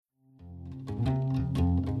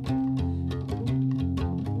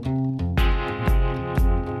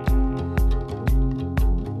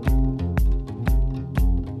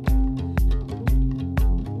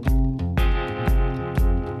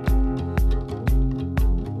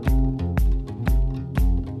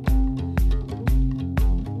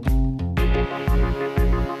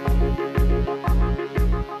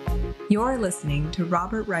listening to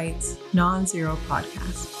Robert Wright's Non-Zero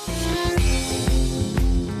Podcast.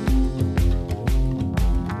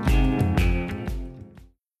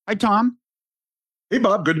 Hi, Tom. Hey,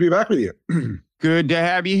 Bob. Good to be back with you. Good to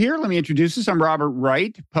have you here. Let me introduce us. I'm Robert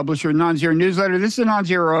Wright, publisher of Non-Zero Newsletter. This is a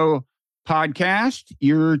Non-Zero Podcast.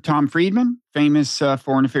 You're Tom Friedman, famous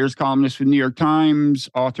foreign affairs columnist with the New York Times,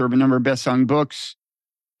 author of a number of best-selling books.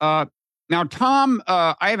 Now, Tom,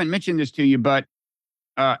 I haven't mentioned this to you, but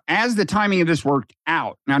as the timing of this worked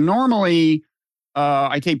out, now normally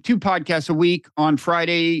I tape 2 podcasts a week. On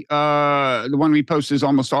Friday, the one we post is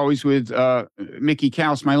almost always with Mickey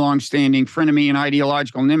Kaus, my longstanding frenemy and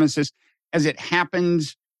ideological nemesis. As it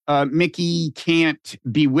happens, Mickey can't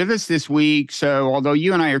be with us this week. So although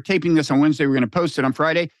you and I are taping this on Wednesday, we're going to post it on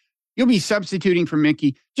Friday. You'll be substituting for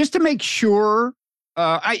Mickey just to make sure.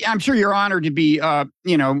 I'm sure you're honored to be,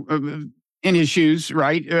 in his shoes,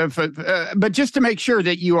 right? But just to make sure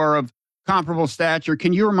that you are of comparable stature,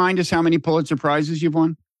 can you remind us how many Pulitzer Prizes you've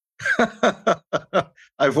won?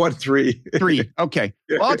 I've won 3. 3. Okay.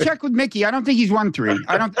 Well, I'll check with Mickey. I don't think he's won 3. In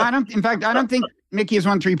fact, I don't think Mickey has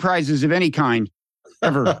won 3 prizes of any kind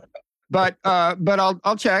ever. But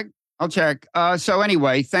I'll check. So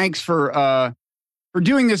anyway, thanks for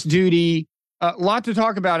doing this duty. A lot to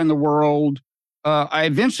talk about in the world. I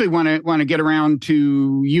eventually want to get around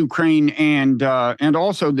to Ukraine and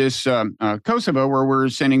also this Kosovo, where we're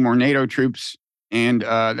sending more NATO troops, and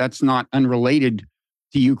that's not unrelated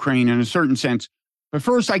to Ukraine in a certain sense. But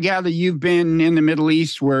first, I gather you've been in the Middle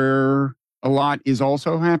East, where a lot is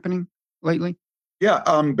also happening lately. Yeah,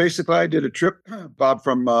 basically, I did a trip, Bob,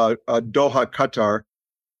 from Doha, Qatar,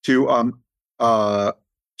 to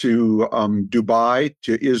Dubai,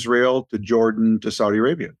 to Israel, to Jordan, to Saudi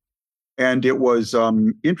Arabia. And it was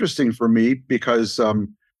interesting for me because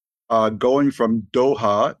going from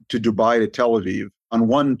Doha to Dubai to Tel Aviv on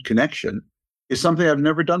one connection is something I've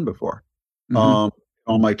never done before. All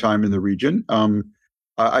my time in the region.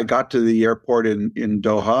 I got to the airport in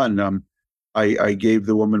Doha, and I gave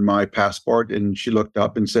the woman my passport, and she looked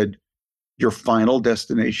up and said, "Your final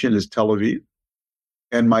destination is Tel Aviv."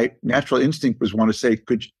 And my natural instinct was want to say,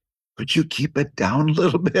 "Could you keep it down a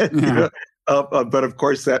little bit?" Yeah. But of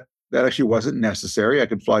course that actually wasn't necessary. I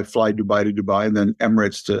could fly Dubai to Dubai and then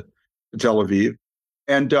Emirates to Tel Aviv.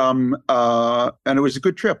 And it was a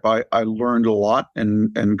good trip. I learned a lot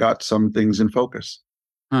and got some things in focus.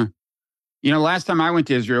 Huh. Last time I went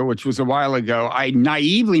to Israel, which was a while ago, I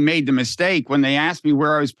naively made the mistake when they asked me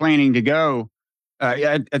where I was planning to go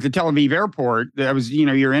at the Tel Aviv airport. That was,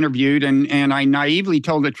 you're interviewed. And I naively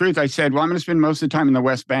told the truth. I said, well, I'm going to spend most of the time in the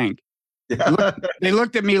West Bank. Yeah. They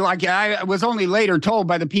looked at me like I was only later told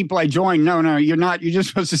by the people I joined, no, you're not. You're just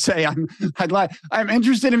supposed to say, I'm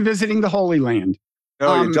interested in visiting the Holy Land.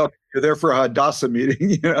 No, you're there for a Hadassah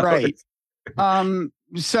meeting. Right.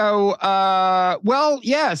 So,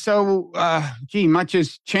 much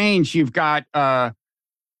has changed. You've got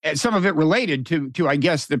some of it related to I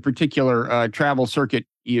guess, the particular travel circuit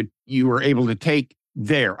you were able to take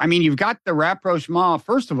there. I mean, you've got the rapprochement,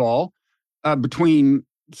 first of all, between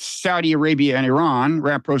Saudi Arabia and Iran,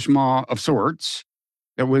 rapprochement of sorts,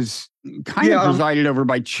 that was kind of presided over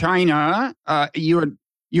by China. You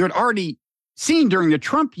had already seen during the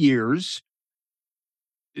Trump years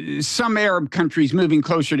some Arab countries moving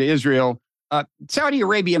closer to Israel. Saudi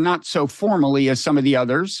Arabia not so formally as some of the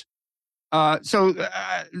others.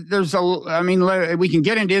 There's we can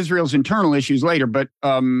get into Israel's internal issues later, but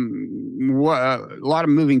a lot of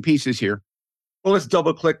moving pieces here. Well, let's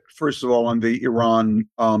double click first of all on the Iran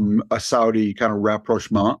Saudi kind of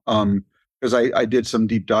rapprochement, because I did some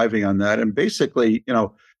deep diving on that. And basically,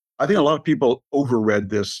 I think a lot of people overread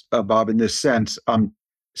this, Bob, in this sense.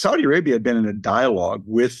 Saudi Arabia had been in a dialogue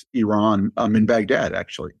with Iran in Baghdad,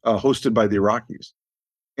 actually, hosted by the Iraqis.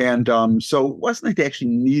 And so it wasn't like they actually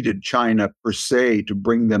needed China per se to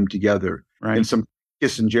bring them together in some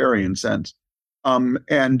Kissingerian sense. In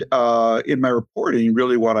my reporting,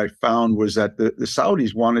 really what I found was that the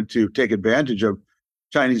Saudis wanted to take advantage of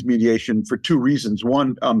Chinese mediation for 2 reasons.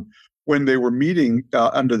 One, when they were meeting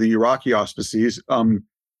under the Iraqi auspices,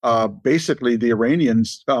 basically the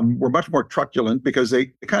Iranians were much more truculent because they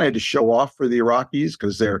kind of had to show off for the Iraqis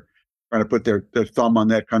because they're trying to put their thumb on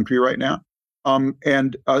that country right now.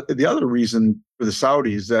 The other reason for the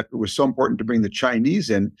Saudis that it was so important to bring the Chinese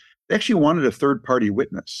in, they actually wanted a third-party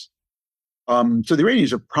witness. So the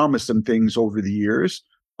Iranians have promised them things over the years.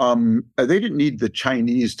 They didn't need the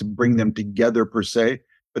Chinese to bring them together per se,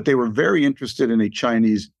 but they were very interested in a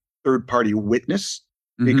Chinese third-party witness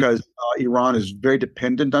because Iran is very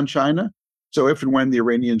dependent on China. So if and when the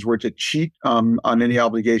Iranians were to cheat on any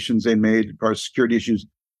obligations they made as far as security issues,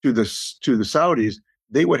 to the Saudis,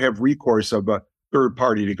 they would have recourse of a third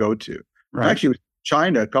party to go to. Right. Actually,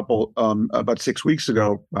 China about 6 weeks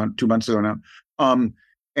ago, 2 months ago now,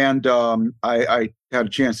 I had a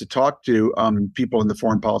chance to talk to people in the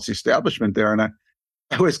foreign policy establishment there, and I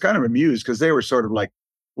was kind of amused because they were sort of like,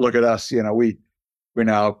 "Look at us, we're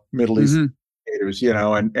now Middle East leaders,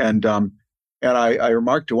 and I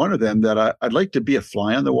remarked to one of them that I'd like to be a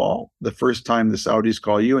fly on the wall the first time the Saudis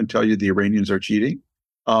call you and tell you the Iranians are cheating,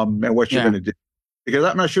 and what you're going to do, because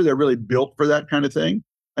I'm not sure they're really built for that kind of thing.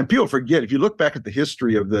 And people forget, if you look back at the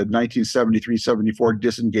history of the 1973-74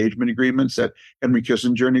 disengagement agreements that Henry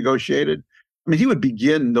Kissinger negotiated, I mean, he would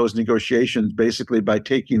begin those negotiations basically by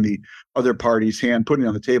taking the other party's hand, putting it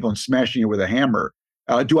on the table and smashing it with a hammer.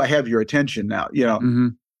 Do I have your attention now?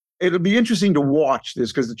 It'll be interesting to watch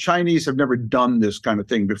this because the Chinese have never done this kind of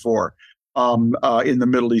thing before in the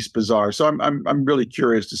Middle East bazaar. So I'm really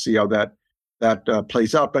curious to see how that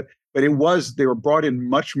plays out. But they were brought in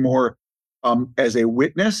much more as a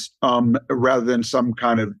witness rather than some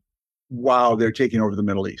kind of, wow, they're taking over the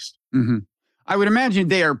Middle East. Mm-hmm. I would imagine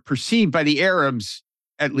they are perceived by the Arabs,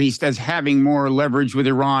 at least, as having more leverage with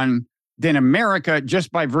Iran than America,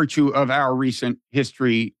 just by virtue of our recent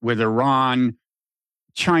history with Iran,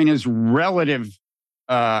 China's relative,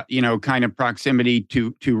 kind of proximity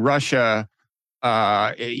to Russia,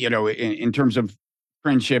 in terms of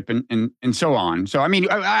friendship and so on. So, I mean,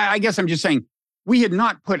 I guess I'm just saying we had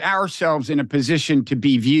not put ourselves in a position to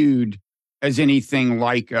be viewed as anything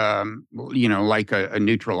like, like a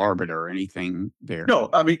neutral arbiter or anything there. No,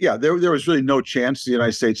 I mean, there was really no chance. The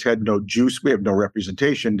United States had no juice. We have no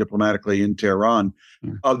representation diplomatically in Tehran.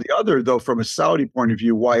 Yeah. The other, though, from a Saudi point of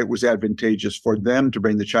view, why it was advantageous for them to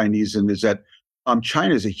bring the Chinese in is that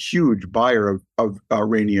China is a huge buyer of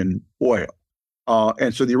Iranian oil.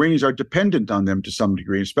 And so the Iranians are dependent on them to some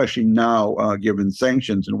degree, especially now, given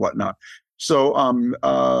sanctions and whatnot. So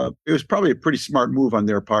it was probably a pretty smart move on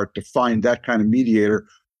their part to find that kind of mediator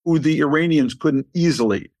who the Iranians couldn't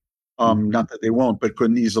easily, not that they won't, but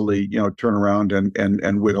couldn't easily, turn around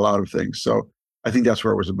and wiggle out of things. So I think that's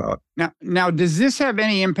where it was about. Now, does this have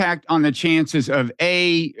any impact on the chances of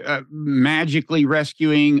magically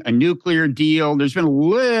rescuing a nuclear deal? There's been a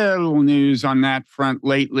little news on that front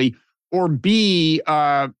lately. Or B,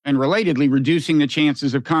 and relatedly, reducing the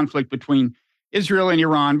chances of conflict between Israel and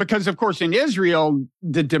Iran, because, of course, in Israel,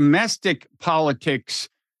 the domestic politics,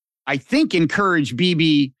 I think, encourage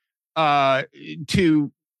Bibi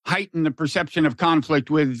to heighten the perception of conflict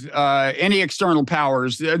with any external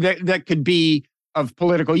powers that could be of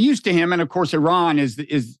political use to him. And, of course, Iran is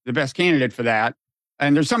the best candidate for that.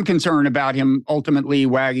 And there's some concern about him ultimately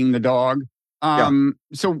wagging the dog.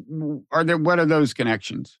 So what are those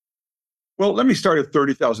connections? Well, let me start at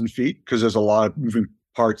 30,000 feet because there's a lot of moving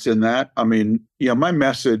parts in that. I mean, my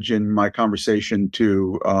message in my conversation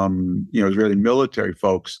to, Israeli military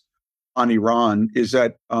folks on Iran is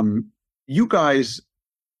that you guys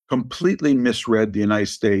completely misread the United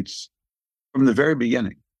States from the very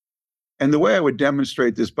beginning. And the way I would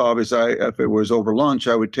demonstrate this, Bob, is if it was over lunch,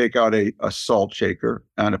 I would take out a salt shaker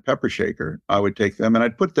and a pepper shaker. I would take them and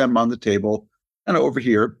I'd put them on the table and over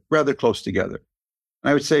here, rather close together. And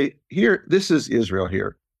I would say, here, this is Israel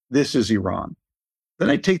here. This is Iran. Then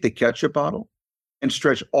I take the ketchup bottle and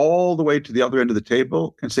stretch all the way to the other end of the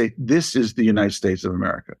table and say, this is the United States of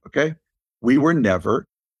America, okay? We were never,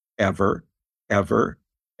 ever, ever,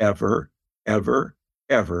 ever, ever,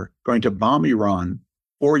 ever going to bomb Iran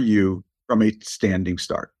for you from a standing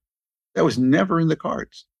start. That was never in the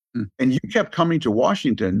cards. And you kept coming to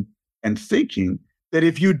Washington and thinking that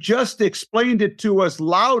if you just explained it to us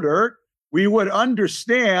louder, we would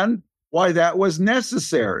understand why that was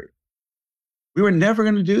necessary. We were never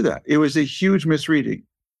going to do that. It was a huge misreading.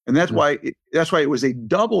 And that's why it was a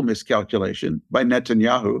double miscalculation by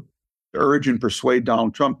Netanyahu to urge and persuade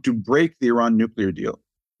Donald Trump to break the Iran nuclear deal,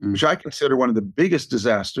 which I consider one of the biggest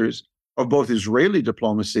disasters of both Israeli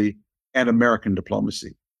diplomacy and American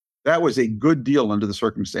diplomacy. That was a good deal under the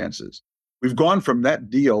circumstances. We've gone from that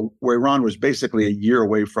deal where Iran was basically a year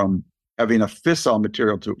away from having enough fissile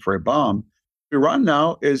material for a bomb. Iran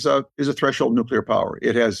now is a threshold nuclear power.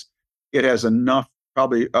 It has enough,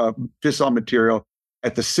 probably fissile material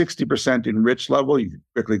at the 60% enriched level. You can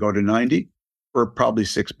quickly go to 90 for probably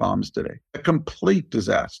 6 bombs today. A complete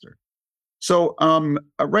disaster. So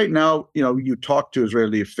right now, you talk to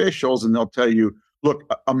Israeli officials and they'll tell you, look,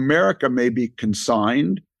 America may be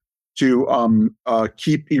consigned to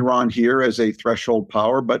keep Iran here as a threshold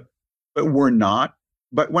power, but we're not.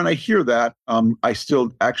 But when I hear that, I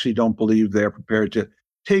still actually don't believe they're prepared to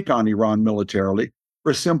take on Iran militarily.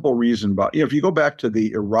 for a simple reason. But if you go back to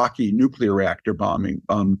the Iraqi nuclear reactor bombing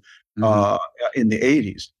in the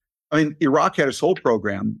 80s, I mean, Iraq had its whole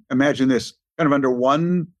program. Imagine this, kind of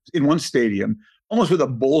in one stadium, almost with a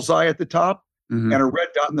bullseye at the top and a red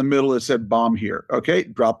dot in the middle that said bomb here. Okay,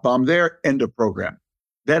 drop bomb there, end of program.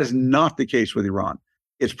 That is not the case with Iran.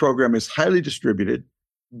 Its program is highly distributed,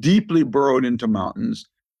 deeply burrowed into mountains.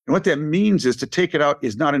 And what that means is to take it out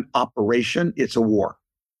is not an operation, it's a war.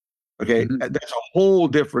 Okay, that's a whole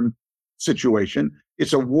different situation.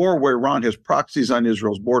 It's a war where Iran has proxies on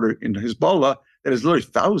Israel's border in Hezbollah that is literally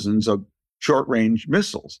thousands of short-range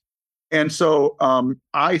missiles. And so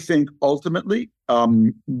I think ultimately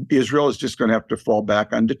Israel is just going to have to fall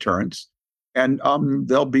back on deterrence. And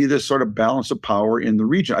there'll be this sort of balance of power in the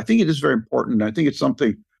region. I think it is very important. I think it's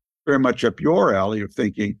something very much up your alley of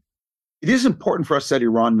thinking. It is important for us that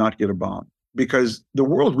Iran not get a bomb, because the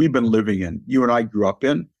world we've been living in, you and I grew up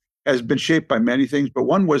in, has been shaped by many things, but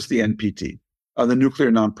one was the NPT, the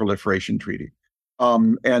Nuclear Non-Proliferation Treaty,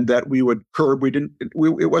 and that we would curb. It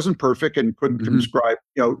wasn't perfect and couldn't conscribe,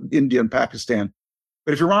 India and Pakistan.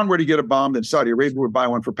 But if Iran were to get a bomb, then Saudi Arabia would buy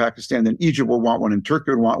one for Pakistan, then Egypt would want one, and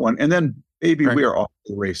Turkey would want one, and then maybe we are off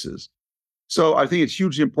the races. So I think it's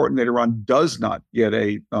hugely important that Iran does not get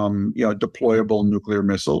a deployable nuclear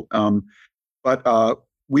missile. But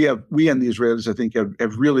we and the Israelis, I think,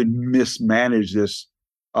 have really mismanaged this,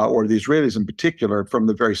 or the Israelis in particular, from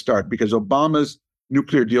the very start, because Obama's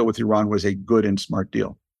nuclear deal with Iran was a good and smart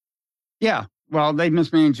deal. Yeah, well, they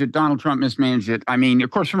mismanaged it. Donald Trump mismanaged it. I mean,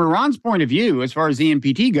 of course, from Iran's point of view, as far as the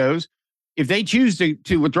NPT goes, if they choose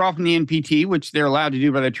to withdraw from the NPT, which they're allowed to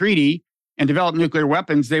do by the treaty, and develop nuclear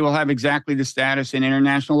weapons, they will have exactly the status in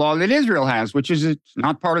international law that Israel has, which is it's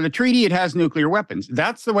not part of the treaty. It has nuclear weapons.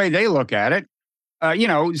 That's the way they look at it.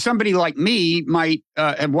 Somebody like me might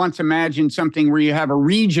have once imagined something where you have a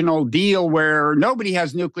regional deal where nobody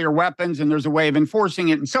has nuclear weapons and there's a way of enforcing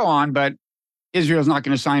it and so on, but Israel's not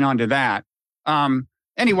going to sign on to that.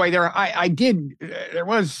 Anyway, there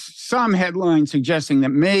was some headline suggesting that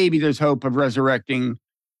maybe there's hope of resurrecting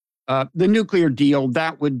the nuclear deal.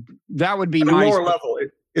 That would be nice. Lower level,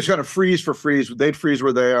 it's going to freeze for freeze. They'd freeze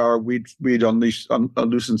where they are. We'd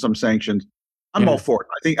loosen some sanctions. I'm all for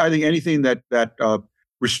it. I think anything that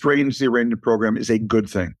restrains the Iranian program is a good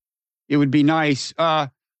thing. It would be nice.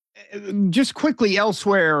 Just quickly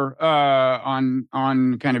elsewhere on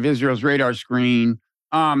kind of Israel's radar screen,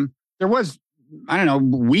 there was, I don't know,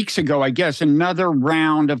 weeks ago, I guess, another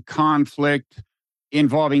round of conflict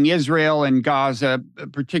involving Israel and Gaza,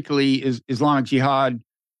 particularly Islamic Jihad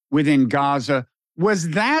within Gaza.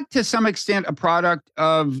 Was that to some extent a product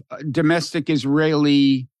of domestic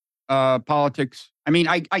Israeli politics? I mean,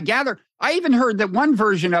 I gather, I even heard that one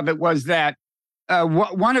version of it was that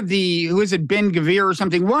one of the, who is it, Ben Gvir or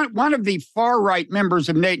something, one of the far-right members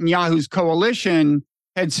of Netanyahu's coalition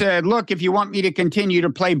had said, look, if you want me to continue to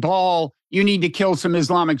play ball, you need to kill some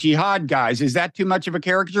Islamic Jihad guys. Is that too much of a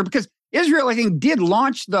caricature? Because Israel, I think, did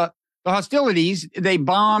launch the hostilities. They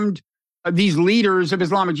bombed these leaders of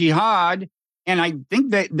Islamic Jihad, and I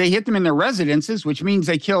think that they hit them in their residences, which means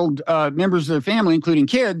they killed members of their family, including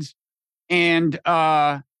kids. And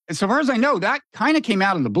so far as I know, that kind of came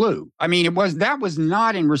out of the blue. I mean, that was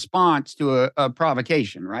not in response to a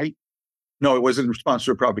provocation, right? No, it was in response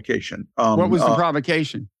to a provocation. What was the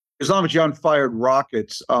provocation? Islamic Jihad fired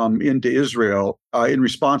rockets into Israel in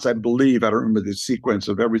response, I believe, I don't remember the sequence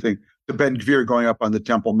of everything, to Ben Gvir going up on the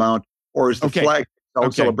Temple Mount, or as the flag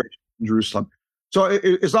celebration in Jerusalem. So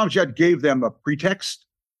Islamic Jihad gave them a pretext.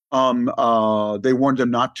 They warned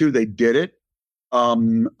them not to. They did it.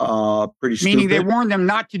 Pretty stupid. Meaning they warned them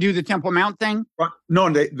not to do the Temple Mount thing? No,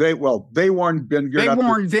 they warned Ben Gvir. They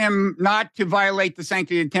warned them not to violate the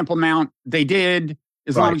sanctity of the Temple Mount. They did.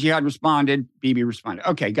 Islamic Jihad responded. Bibi responded.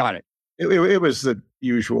 Okay, got it. It was the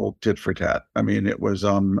usual tit for tat. I mean, it was.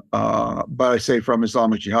 But I say from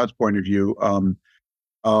Islamic Jihad's point of view,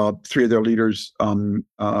 3 of their leaders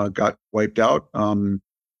got wiped out.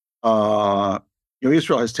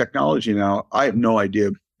 Israel has technology now. I have no idea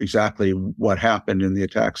exactly what happened in the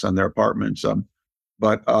attacks on their apartments,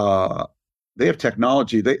 but they have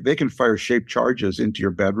technology. They can fire shaped charges into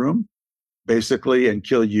your bedroom, basically, and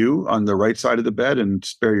kill you on the right side of the bed and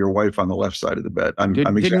spare your wife on the left side of the bed.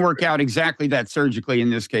 Didn't work out exactly that surgically in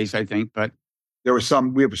this case, I think, but there was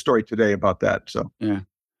some. We have a story today about that. So yeah.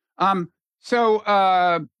 So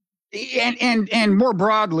and more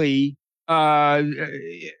broadly,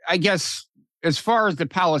 I guess as far as the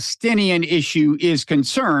Palestinian issue is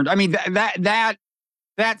concerned, I mean that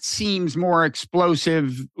seems more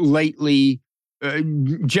explosive lately.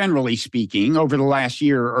 Generally speaking, over the last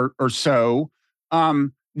year or so, of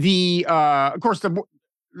course,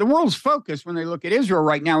 the world's focus when they look at Israel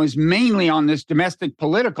right now is mainly on this domestic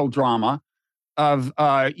political drama of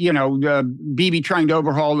Bibi trying to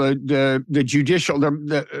overhaul the judicial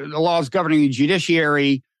the laws governing the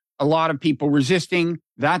judiciary. A lot of people resisting.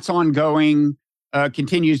 That's ongoing.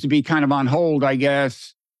 Continues to be kind of on hold, I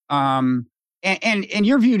guess. And in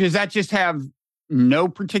your view, does that just have no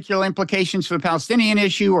particular implications for the Palestinian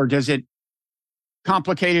issue, or does it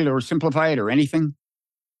complicate it or simplify it or anything?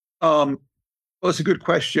 Well, it's a good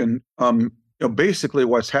question. Basically,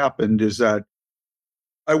 what's happened is that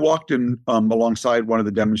I walked in alongside one of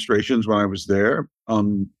the demonstrations when I was there.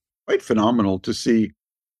 Quite phenomenal to see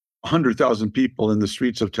 100,000 people in the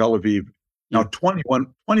streets of Tel Aviv now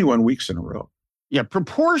 21 weeks in a row. Yeah,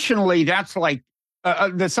 proportionally, that's like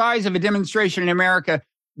the size of a demonstration in America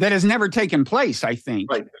that has never taken place, I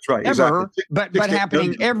think. Right, that's right. Ever, Exactly. but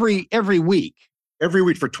happening every week. Every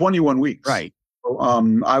week for 21 weeks. Right. So,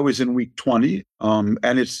 I was in week 20, and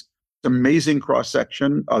it's an amazing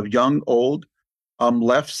cross-section of young, old,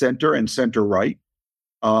 left, center, and center right.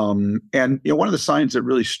 And one of the signs that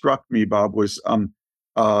really struck me, Bob, was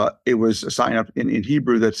it was a sign up in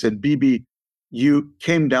Hebrew that said, "Bibi, you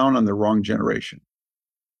came down on the wrong generation."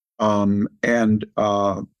 I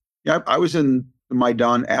was in the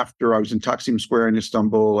Maidan after. I was in Taksim Square in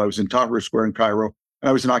Istanbul. I was in Tahrir Square in Cairo, and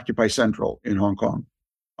I was in Occupy Central in Hong Kong.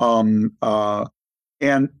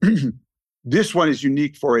 And this one is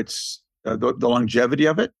unique for its the longevity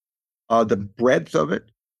of it, the breadth of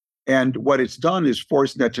it, and what it's done is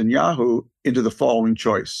forced Netanyahu into the following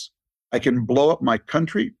choice: I can blow up my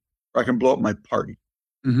country, or I can blow up my party.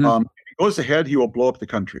 Mm-hmm. If he goes ahead, he will blow up the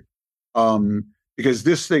country, because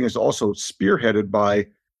this thing is also spearheaded by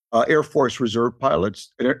Air Force reserve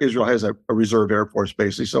pilots. Israel has a reserve Air Force,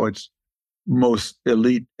 basically, so it's most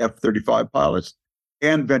elite F-35 pilots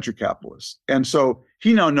and venture capitalists. And so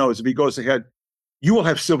he now knows if he goes ahead, you will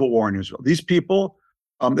have civil war in Israel. These people,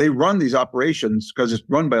 they run these operations because it's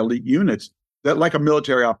run by elite units that like a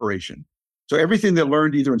military operation. So everything they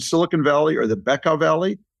learned either in Silicon Valley or the Bekaa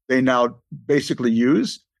Valley, they now basically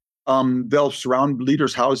use. They'll surround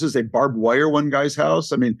leaders' houses. They barbed wire one guy's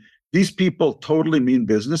house. I mean, these people totally mean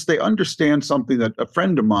business. They understand something that a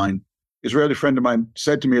friend of mine, Israeli friend of mine,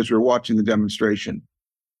 said to me as we were watching the demonstration.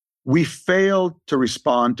 We failed to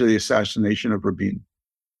respond to the assassination of Rabin.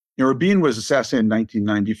 Rabin was assassinated in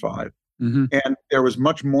 1995, and there was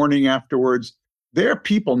much mourning afterwards. There are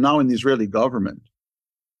people now in the Israeli government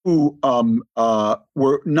who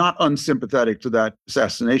were not unsympathetic to that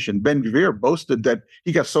assassination. Ben Gvir boasted that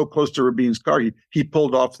he got so close to Rabin's car, he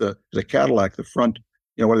pulled off the Cadillac, the front,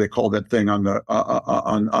 what do they call that thing on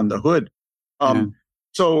the hood?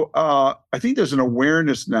 So I think there's an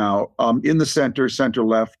awareness now in the center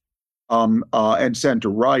left, and center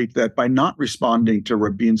right, that by not responding to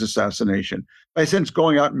Rabin's assassination, by since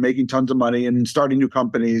going out and making tons of money and starting new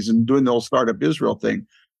companies and doing the whole startup Israel thing,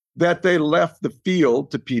 that they left the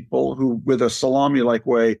field to people who, with a salami-like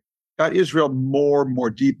way, got Israel more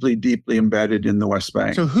deeply embedded in the West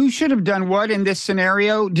Bank. So who should have done what in this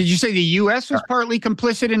scenario? Did you say the U.S. was partly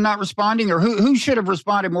complicit in not responding, or who should have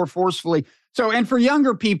responded more forcefully? So, and for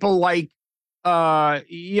younger people like,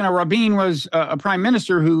 Rabin was a prime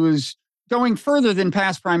minister who was going further than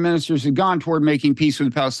past prime ministers had gone toward making peace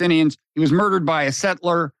with the Palestinians. He was murdered by a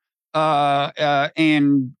settler,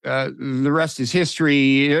 and the rest is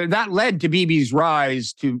history. That led to Bibi's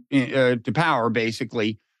rise to power,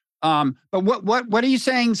 basically. But what are you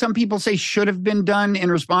saying? Some people say should have been done in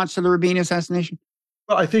response to the Rabin assassination?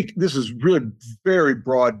 Well, I think this is really very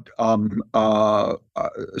broad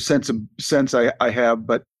sense I have,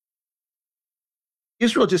 but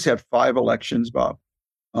Israel just had 5 elections, Bob,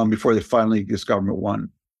 before this government won.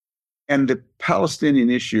 And the Palestinian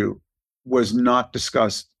issue was not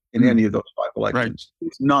discussed in any of those 5 elections. Right.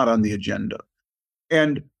 It's not on the agenda.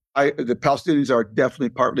 And the Palestinians are definitely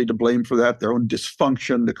partly to blame for that, their own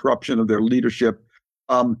dysfunction, the corruption of their leadership.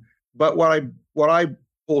 But what I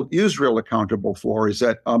hold Israel accountable for is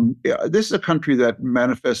that this is a country that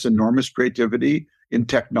manifests enormous creativity in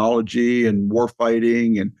technology and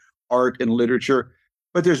warfighting and art and literature.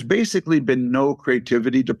 But there's basically been no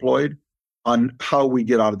creativity deployed on how we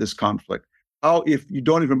get out of this conflict. How, if you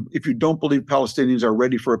don't believe Palestinians are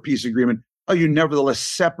ready for a peace agreement, how you nevertheless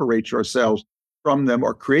separate yourselves from them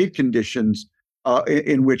or create conditions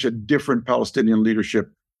in which a different Palestinian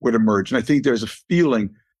leadership would emerge. And I think there's a feeling,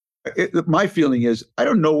 my feeling is, I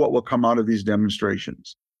don't know what will come out of these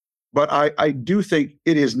demonstrations, but I do think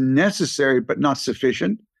it is necessary but not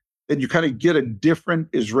sufficient that you kind of get a different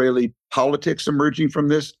Israeli politics emerging from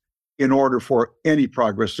this in order for any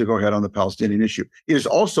progress to go ahead on the Palestinian issue. It is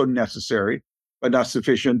also necessary but not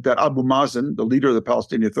sufficient, that Abu Mazen, the leader of the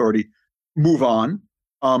Palestinian Authority, move on,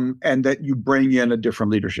 and that you bring in a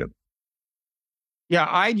different leadership. Yeah,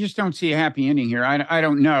 I just don't see a happy ending here. I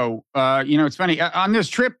don't know. It's funny. On this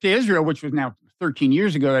trip to Israel, which was now 13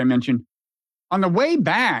 years ago, that I mentioned, on the way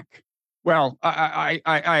back, well,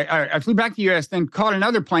 I flew back to the U.S., then caught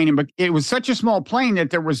another plane, but it was such a small plane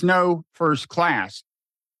that there was no first class.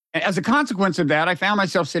 As a consequence of that, I found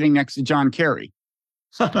myself sitting next to John Kerry.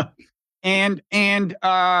 And we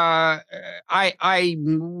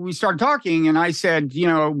started talking, and I said,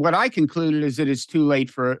 what I concluded is that it's too late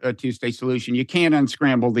for a two-state solution. You can't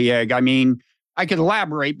unscramble the egg. I mean, I could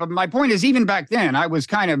elaborate, but my point is, even back then, I was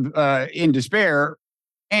kind of in despair,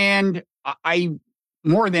 and I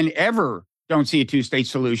more than ever don't see a two-state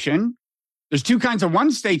solution. There's two kinds of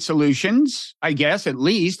one-state solutions, I guess, at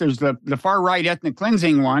least. There's the far-right ethnic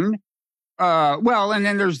cleansing one. And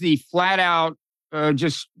then there's the flat-out,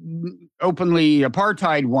 just openly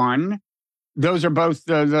apartheid one. Those are both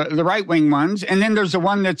the right-wing ones. And then there's the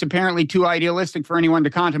one that's apparently too idealistic for anyone to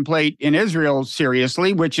contemplate in Israel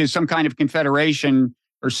seriously, which is some kind of confederation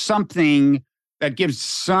or something that gives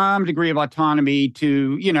some degree of autonomy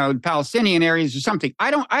to, Palestinian areas or something.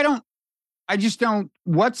 I just don't,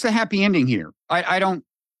 what's the happy ending here? I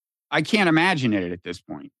can't imagine it at this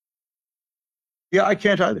point. Yeah, I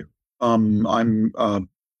can't either. I'm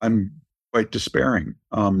quite despairing.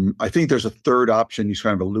 I think there's a third option. You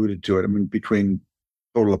kind of alluded to it. I mean, between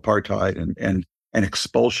total apartheid and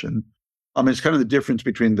expulsion. It's kind of the difference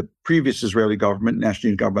between the previous Israeli government, national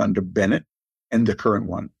unity government under Bennett, and the current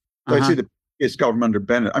one. So I say the previous government under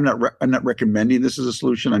Bennett. I'm not recommending this as a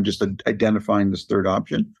solution. I'm just identifying this third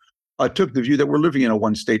option. I took the view that we're living in a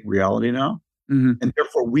one-state reality now, and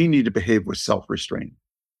therefore we need to behave with self-restraint.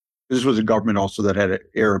 This was a government also that had an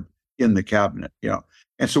Arab in the cabinet,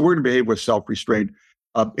 and so we're going to behave with self-restraint,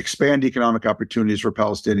 expand economic opportunities for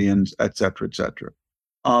Palestinians, et cetera, et cetera.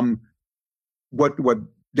 What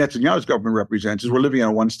Netanyahu's government represents is we're living in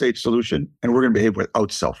a one-state solution, and we're going to behave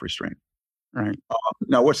without self-restraint. Right.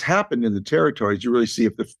 Now, what's happened in the territories, you really see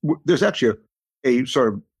if there's actually a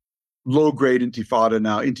sort of low-grade intifada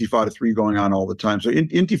now, Intifada 3 going on all the time. So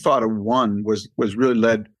Intifada 1 was really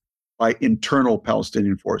led by internal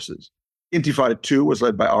Palestinian forces. Intifada 2 was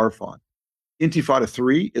led by Arafat. Intifada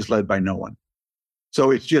 3 is led by no one. So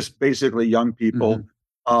it's just basically young people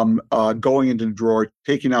going into the drawer,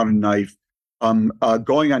 taking out a knife,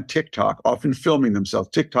 going on TikTok, often filming themselves.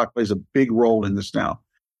 TikTok plays a big role in this now,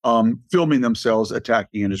 filming themselves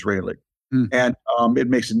attacking an Israeli. And it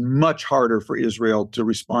makes it much harder for Israel to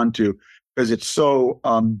respond to because it's so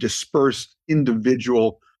dispersed,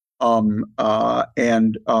 individual,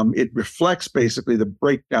 and it reflects basically the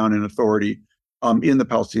breakdown in authority in the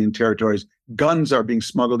Palestinian territories. Guns are being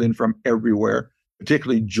smuggled in from everywhere,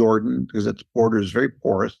 particularly Jordan, because its border is very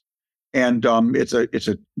porous, and it's an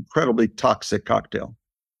incredibly toxic cocktail.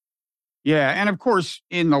 Yeah, and of course,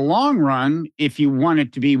 in the long run, if you want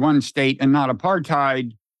it to be one state and not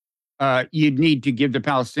apartheid, you'd need to give the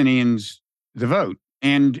Palestinians the vote,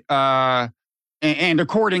 and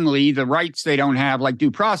accordingly, the rights they don't have, like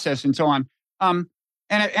due process and so on.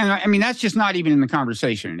 And I mean, that's just not even in the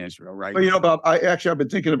conversation in Israel, right? Well, Bob, I've been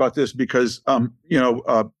thinking about this because,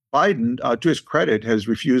 Biden, to his credit, has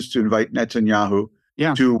refused to invite Netanyahu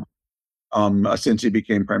to, since he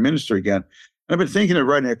became prime minister again. And I've been thinking of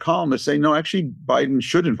writing a column to say, no, actually, Biden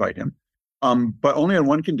should invite him. But only on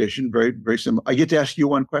one condition, very, very simple. I get to ask you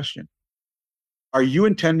one question. Are you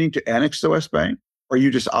intending to annex the West Bank, or are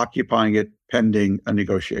you just occupying it pending a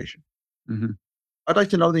negotiation? I'd like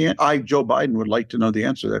to know the answer. Joe Biden, would like to know the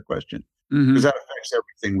answer to that question, because that affects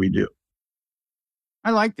everything we do.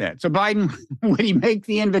 I like that. So Biden, would he make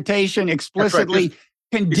the invitation explicitly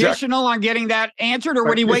conditional on getting that answered, or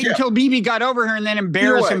would he wait until Bibi got over here and then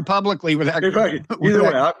embarrass him publicly with that? Either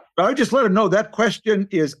way, I just let him know that question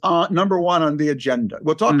is number one on the agenda.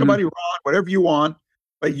 We'll talk about Iran, whatever you want,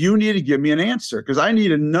 but you need to give me an answer, because I need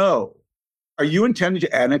to know, are you intending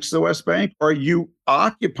to annex the West Bank, or are you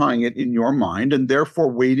occupying it in your mind and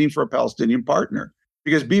therefore waiting for a Palestinian partner?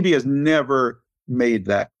 Because Bibi has never made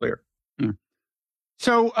that clear.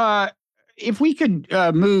 So if we could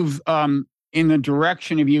move in the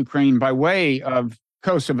direction of Ukraine by way of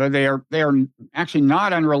Kosovo, they are actually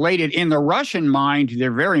not unrelated. In the Russian mind,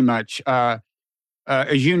 they're very much,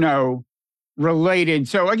 as you know, related.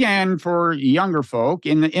 So again, for younger folk,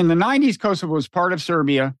 in the 90s, Kosovo was part of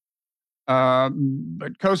Serbia,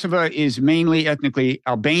 but Kosovo is mainly ethnically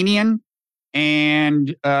Albanian,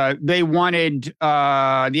 and they wanted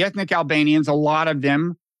the ethnic Albanians, a lot of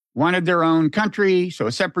them wanted their own country, so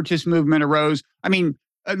a separatist movement arose. I mean,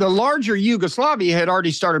 the larger Yugoslavia had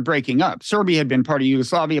already started breaking up. Serbia had been part of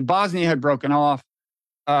Yugoslavia. Bosnia had broken off.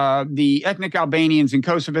 The ethnic Albanians in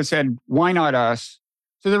Kosovo said, why not us?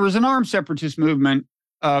 So there was an armed separatist movement.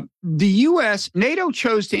 The U.S., NATO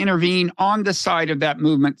chose to intervene on the side of that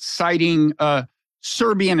movement, citing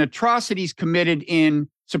Serbian atrocities committed in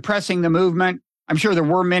suppressing the movement. I'm sure there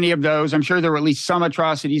were many of those. I'm sure there were at least some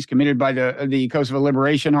atrocities committed by the Kosovo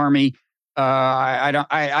Liberation Army. I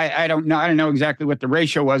don't know exactly what the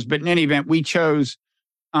ratio was, but in any event, we chose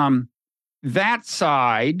that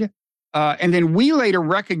side, and then we later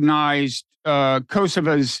recognized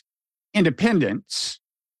Kosovo's independence,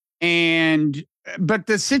 but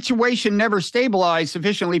the situation never stabilized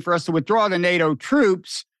sufficiently for us to withdraw the NATO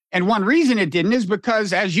troops. And one reason it didn't is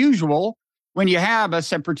because, as usual, when you have a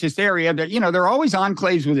separatist area, that there are always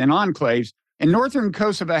enclaves within enclaves, and northern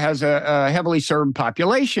Kosovo has a heavily Serb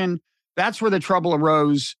population. That's where the trouble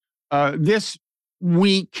arose this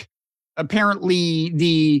week. Apparently,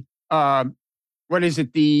 the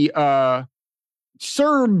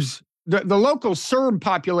Serbs, the local Serb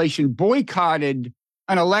population boycotted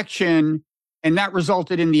an election, and that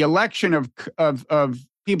resulted in the election of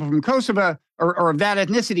people from Kosovo or of that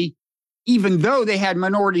ethnicity, even though they had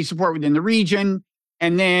minority support within the region.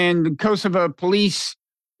 And then the Kosovo police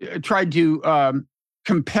tried to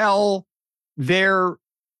compel their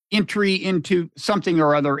entry into something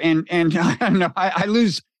or other. And I don't know, I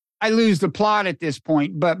lose the plot at this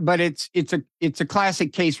point, but it's a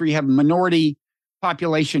classic case where you have a minority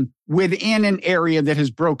population within an area that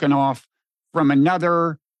has broken off from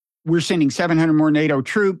another. We're sending 700 more NATO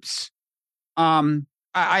troops.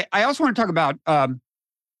 I also want to talk about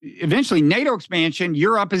eventually NATO expansion,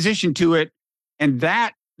 your opposition to it, and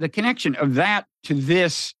the connection of that to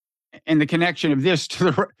this, and the connection of this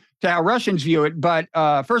to how Russians view it. But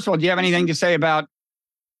first of all, do you have anything to say about?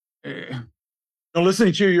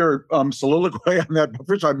 Listening to your soliloquy on that,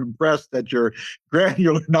 first I'm impressed at your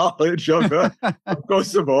granular knowledge of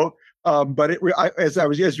Kosovo. But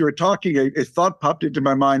as you were talking, a thought popped into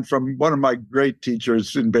my mind from one of my great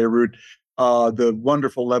teachers in Beirut, the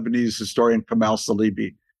wonderful Lebanese historian Kamal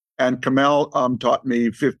Salibi. And Kamal taught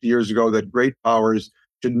me 50 years ago that great powers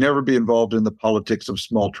should never be involved in the politics of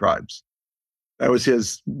small tribes. That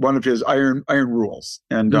was one of his iron rules,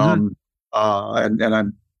 and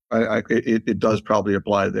it does probably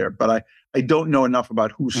apply there. But I don't know enough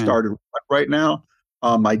about who started what right now.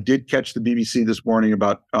 I did catch the BBC this morning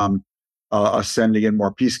about us sending in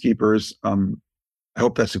more peacekeepers. I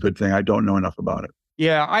hope that's a good thing. I don't know enough about it.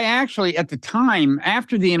 Yeah, I actually, at the time,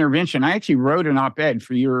 after the intervention, I actually wrote an op-ed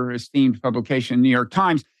for your esteemed publication, New York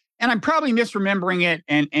Times, and I'm probably misremembering it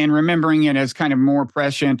and remembering it as kind of more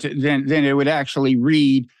prescient than it would actually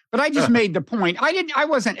read. But I just made the point. I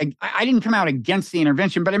didn't come out against the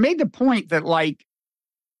intervention, but I made the point that, like,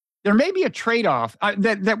 there may be a trade-off,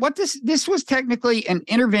 that what this was technically an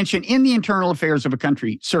intervention in the internal affairs of a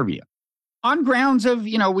country, Serbia, on grounds of,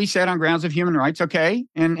 we said on grounds of human rights, okay,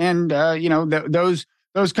 and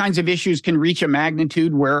those kinds of issues can reach a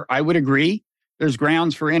magnitude where I would agree there's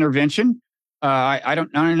grounds for intervention. I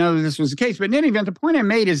don't know that this was the case, but in any event, the point I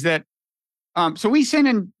made is that so we sent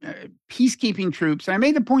in peacekeeping troops, and I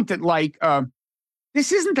made the point that, like,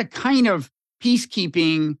 this isn't the kind of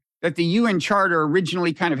peacekeeping that the UN Charter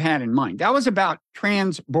originally kind of had in mind. That was about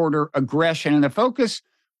trans-border aggression, and the focus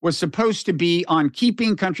was supposed to be on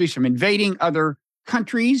keeping countries from invading other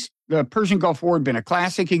countries. The Persian Gulf War had been a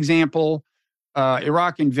classic example.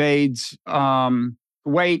 Iraq invades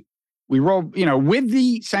Kuwait. We roll, with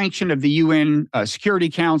the sanction of the UN Security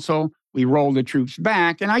Council, we roll the troops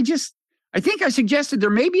back. And I think I suggested there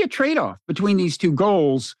may be a trade-off between these two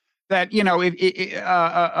goals, that,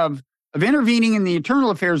 of intervening in the internal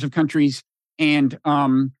affairs of countries and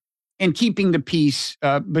keeping the peace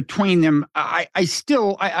between them. I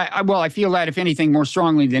feel that, if anything, more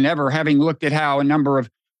strongly than ever, having looked at how a number of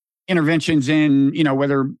interventions in,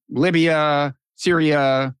 whether Libya,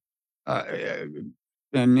 Syria,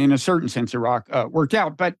 and in a certain sense, Iraq, worked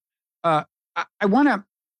out. But I want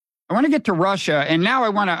to get to Russia, and now I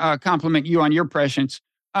want to compliment you on your prescience.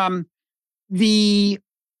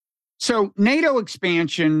 So NATO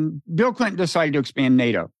expansion, Bill Clinton decided to expand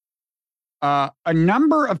NATO. A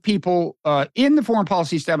number of people in the foreign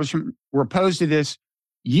policy establishment were opposed to this.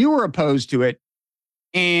 You were opposed to it.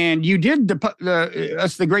 And you did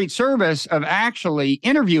us the great service of actually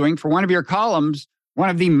interviewing, for one of your columns, one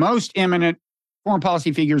of the most eminent foreign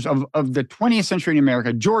policy figures of the 20th century in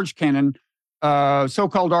America, George Kennan,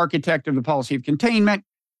 so-called architect of the policy of containment.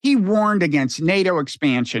 He warned against NATO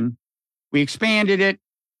expansion. We expanded it.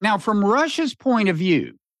 Now, from Russia's point of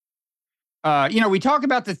view, we talk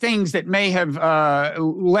about the things that may have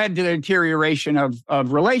led to the deterioration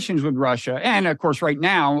of relations with Russia. And of course, right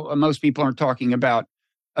now, most people aren't talking about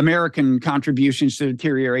American contributions to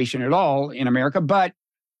deterioration at all in America. But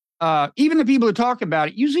even the people who talk about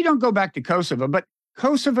it usually don't go back to Kosovo. But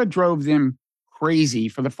Kosovo drove them crazy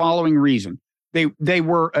for the following reason.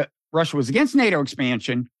 Russia was against NATO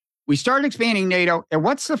expansion. We started expanding NATO. And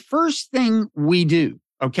what's the first thing we do?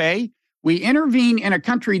 Okay. We intervene in a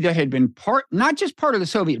country that had been not just part of the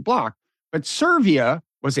Soviet bloc, but Serbia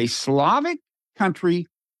was a Slavic country,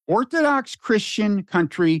 Orthodox Christian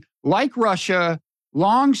country, like Russia,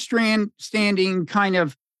 long-standing kind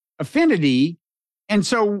of affinity. And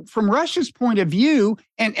so from Russia's point of view,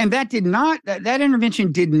 and that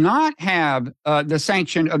intervention did not have the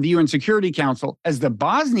sanction of the UN Security Council as the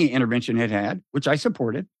Bosnia intervention had, which I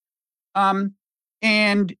supported.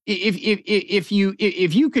 And if you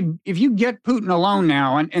get Putin alone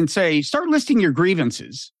now and say, start listing your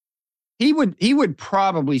grievances, he would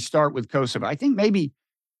probably start with Kosovo. I think maybe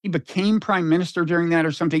he became prime minister during that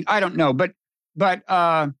or something. I don't know, but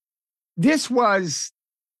this looms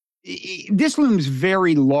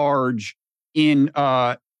very large in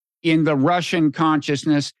the Russian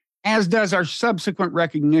consciousness, as does our subsequent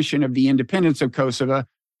recognition of the independence of Kosovo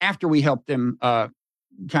after we helped them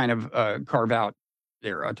carve out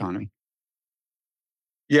their autonomy.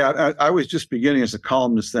 Yeah, I was just beginning as a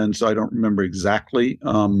columnist then, so I don't remember exactly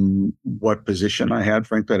what position I had.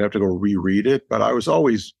 Frankly, I'd have to go reread it, but I was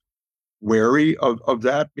always wary of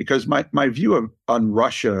that because my view on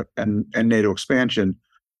Russia and NATO expansion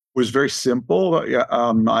was very simple.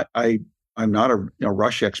 I'm not a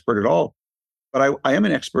Russia expert at all, but I am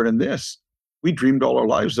an expert in this. We dreamed all our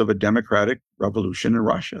lives of a democratic revolution in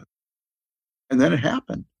Russia, and then it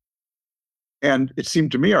happened. And it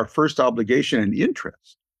seemed to me our first obligation and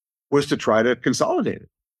interest was to try to consolidate it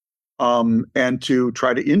and to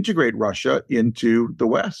try to integrate Russia into the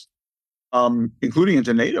West, including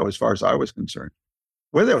into NATO, as far as I was concerned.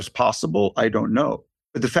 Whether that was possible, I don't know.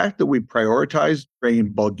 But the fact that we prioritized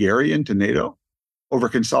bringing Bulgaria into NATO over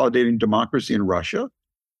consolidating democracy in Russia,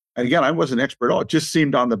 and again, I wasn't an expert at all. It just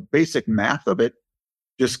seemed on the basic math of it,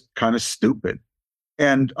 just kind of stupid.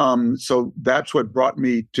 And so that's what brought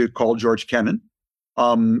me to call George Kennan.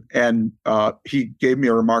 And he gave me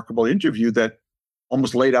a remarkable interview that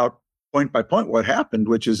almost laid out point by point what happened,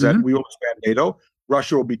 which is that we will expand NATO.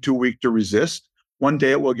 Russia will be too weak to resist. One day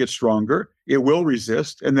it will get stronger. It will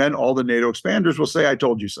resist. And then all the NATO expanders will say, I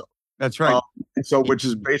told you so. That's right. And so, which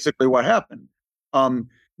is basically what happened. Now,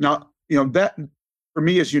 that for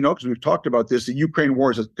me, as you know, because we've talked about this, the Ukraine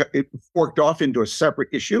war it forked off into a separate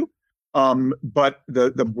issue. But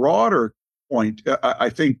the broader point, I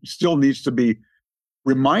think, still needs to be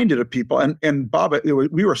reminded of people. And Bob,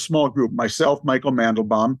 we were a small group, myself, Michael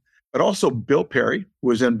Mandelbaum, but also Bill Perry, who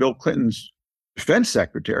was then Bill Clinton's defense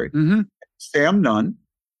secretary, Sam Nunn,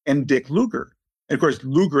 and Dick Lugar. And of course,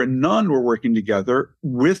 Lugar and Nunn were working together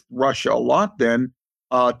with Russia a lot then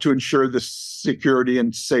to ensure the security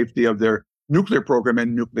and safety of their nuclear program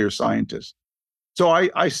and nuclear scientists. So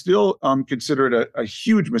I still consider it a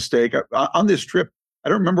huge mistake. On this trip, I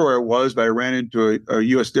don't remember where it was, but I ran into a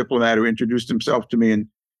U.S. diplomat who introduced himself to me, and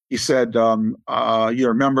he said, you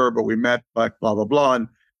remember, but we met, like, blah, blah, blah. And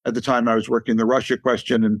at the time, I was working the Russia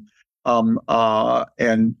question, and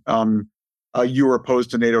you were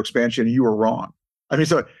opposed to NATO expansion, and you were wrong. I mean,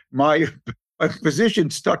 so my position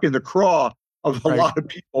stuck in the craw of a lot of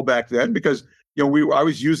people back then because, I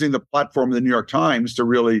was using the platform of the New York Times to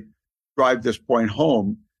really drive this point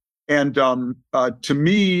home. And to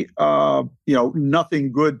me,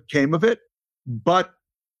 nothing good came of it. But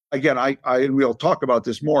again, and we'll talk about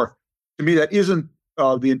this more. To me, that isn't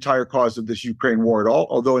the entire cause of this Ukraine war at all.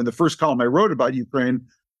 Although in the first column I wrote about Ukraine,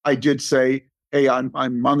 I did say, hey, I'm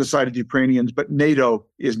on the side of the Ukrainians, but NATO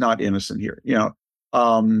is not innocent here,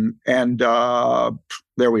 and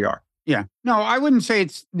there we are. Yeah. No, I wouldn't say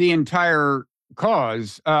it's the entire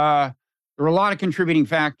cause. There were a lot of contributing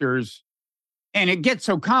factors, and it gets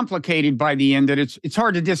so complicated by the end that it's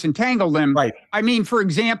hard to disentangle them. Right. I mean, for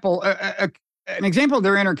example, an example of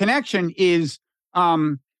their interconnection is,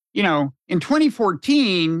 in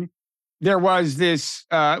 2014, there was this,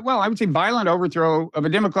 I would say violent overthrow of a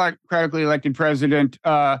democratically elected president.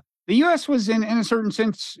 The U.S. was in a certain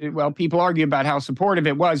sense, people argue about how supportive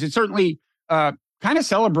it was. It certainly kind of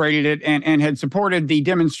celebrated it and had supported the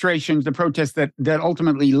demonstrations, the protests that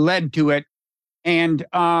ultimately led to it. And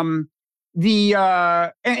and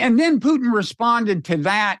then Putin responded to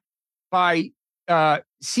that by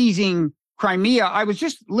seizing Crimea. I was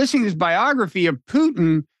just listening to this biography of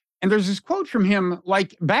Putin, And there's this quote from him,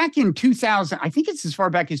 like back in 2000, I think it's as far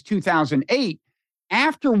back as 2008,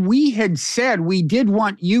 after we had said we did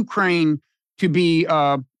want Ukraine to be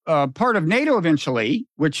part of NATO eventually,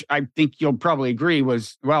 which I think you'll probably agree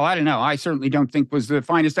was, well, I don't know. I certainly don't think was the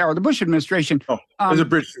finest hour of the Bush administration. Oh, it was a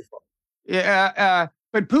bridge too far.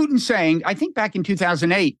 But Putin saying, I think back in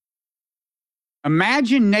 2008,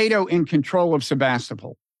 imagine NATO in control of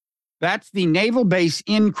Sebastopol. That's the naval base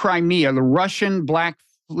in Crimea, the Russian Black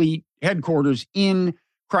Fleet headquarters in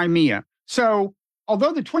Crimea. So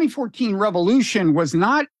although the 2014 revolution was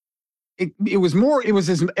not, it was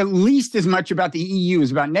at least as much about the EU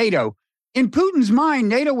as about NATO. In Putin's mind,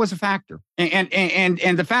 NATO was a factor.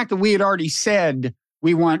 And the fact that we had already said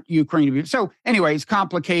we want Ukraine to be. So anyway, it's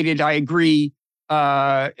complicated. I agree.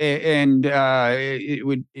 It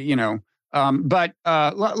would, but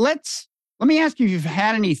let me ask you if you've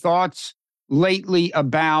had any thoughts lately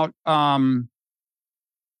about,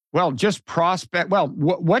 just prospect. Well,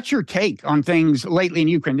 what's your take on things lately in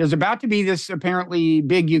Ukraine? There's about to be this apparently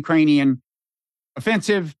big Ukrainian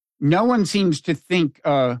offensive. No one seems to think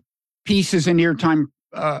peace is a near-term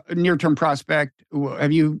prospect.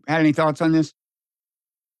 Have you had any thoughts on this?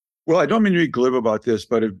 Well, I don't mean to be glib about this,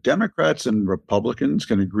 but if Democrats and Republicans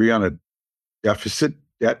can agree on a deficit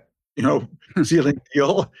debt, ceiling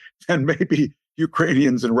deal, then maybe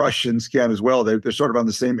Ukrainians and Russians can as well. They're sort of on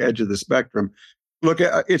the same edge of the spectrum. Look,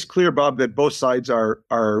 it's clear, Bob, that both sides are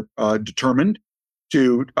determined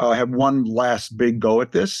to have one last big go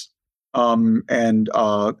at this, and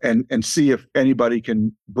see if anybody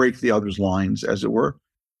can break the other's lines, as it were.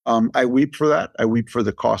 I weep for that. I weep for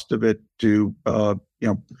the cost of it to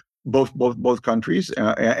both countries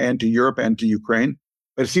and to Europe and to Ukraine.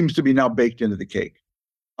 But it seems to be now baked into the cake.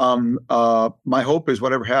 My hope is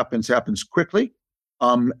whatever happens quickly,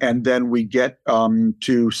 and then we get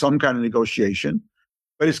to some kind of negotiation.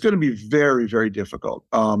 But it's going to be very, very difficult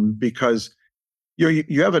because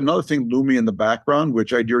you have another thing looming in the background,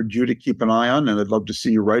 which I urge you to keep an eye on, and I'd love to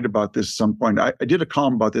see you write about this at some point. I did a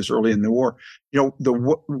column about this early in the war.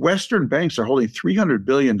 The Western banks are holding $300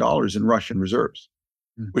 billion in Russian reserves,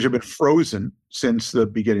 which have been frozen since the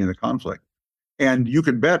beginning of the conflict. And you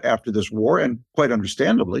can bet after this war, and quite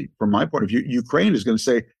understandably, from my point of view, Ukraine is going to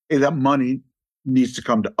say, hey, that money needs to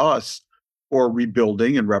come to us for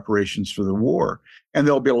rebuilding and reparations for the war. And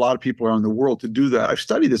there'll be a lot of people around the world to do that. I've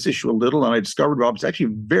studied this issue a little, and I discovered, Rob, it's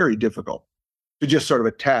actually very difficult to just sort of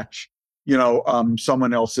attach,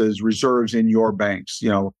 someone else's reserves in your banks,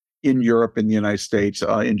 in Europe, in the United States,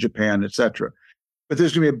 in Japan, et cetera. But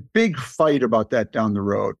there's going to be a big fight about that down the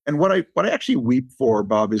road. And what I actually weep for,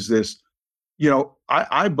 Bob, is this.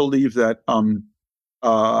 I believe that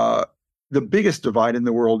the biggest divide in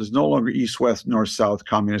the world is no longer east, west, north, south,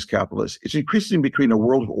 communist, capitalist. It's increasing between a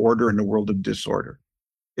world of order and a world of disorder.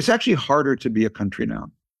 It's actually harder to be a country now.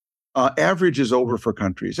 Average is over for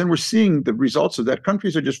countries. And we're seeing the results of that.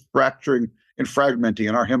 Countries are just fracturing and fragmenting.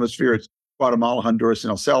 In our hemisphere, it's Guatemala, Honduras,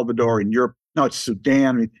 and El Salvador. In Europe, now it's Sudan.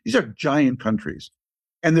 I mean, these are giant countries.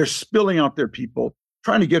 And they're spilling out their people,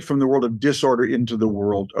 trying to get from the world of disorder into the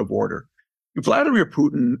world of order. Vladimir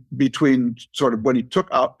Putin, between sort of when he took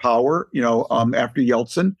out power, after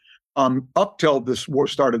Yeltsin, up till this war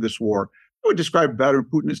started, I would describe Vladimir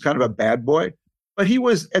Putin as kind of a bad boy. But he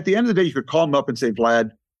was, at the end of the day, you could call him up and say,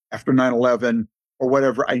 Vlad, after 9/11 or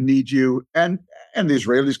whatever, I need you. And the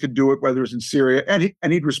Israelis could do it, whether it was in Syria,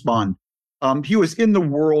 and he'd respond. He was in the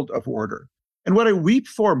world of order. And what I weep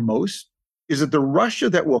for most is that the Russia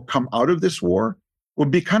that will come out of this war will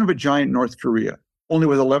be kind of a giant North Korea, only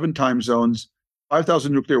with 11 time zones,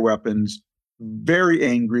 5,000 nuclear weapons, very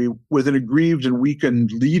angry, with an aggrieved and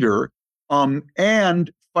weakened leader,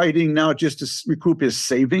 and fighting now just to recoup his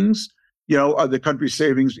savings, the country's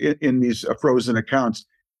savings in these frozen accounts.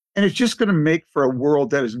 And it's just going to make for a world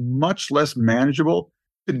that is much less manageable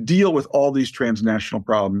to deal with all these transnational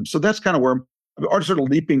problems. So that's kind of where I'm sort of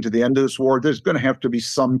leaping to the end of this war. There's going to have to be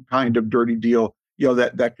some kind of dirty deal,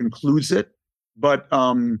 that concludes it. But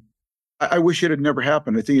I wish it had never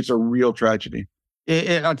happened. I think it's a real tragedy.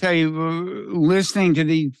 I'll tell you, listening to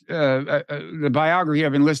the biography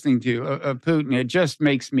I've been listening to of Putin, it just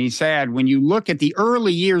makes me sad when you look at the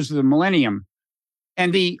early years of the millennium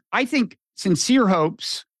and I think, sincere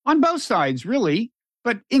hopes on both sides, really,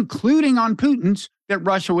 but including on Putin's, that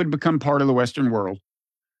Russia would become part of the Western world.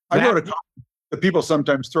 I wrote a comment that people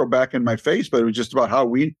sometimes throw back in my face, but it was just about how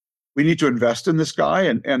we need to invest in this guy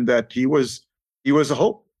and that he was a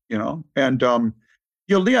hope. And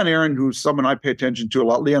Leon Aaron, who's someone I pay attention to a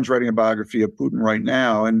lot. Leon's writing a biography of Putin right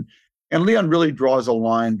now, and Leon really draws a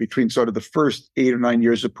line between sort of the first 8 or 9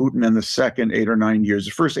 years of Putin and the second 8 or 9 years.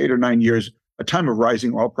 The first 8 or 9 years, a time of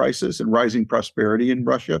rising oil prices and rising prosperity in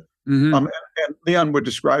Russia. Mm-hmm. And Leon would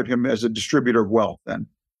describe him as a distributor of wealth then,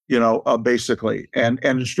 basically, and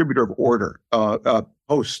a distributor of order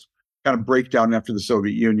post kind of breakdown after the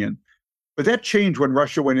Soviet Union. But that changed when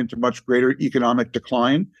Russia went into much greater economic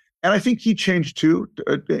decline. And I think he changed too,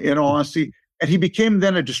 in all honesty. And he became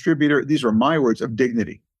then a distributor, these are my words, of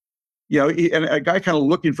dignity. And a guy kind of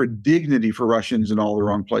looking for dignity for Russians in all the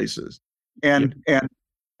wrong places. And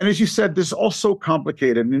as you said, this is all so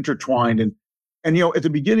complicated and intertwined. And at the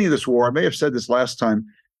beginning of this war, I may have said this last time,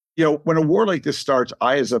 when a war like this starts,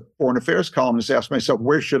 I, as a foreign affairs columnist, ask myself,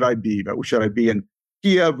 where should I be? Should I be in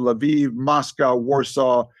Kiev, Lviv, Moscow,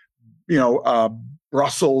 Warsaw,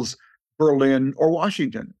 Brussels, Berlin, or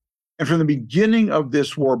Washington? And from the beginning of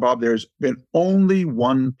this war, Bob, there's been only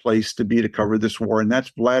one place to be to cover this war, and that's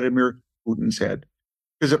Vladimir Putin's head,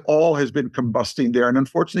 because it all has been combusting there. And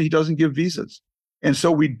unfortunately, he doesn't give visas. And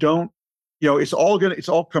so we don't, it's all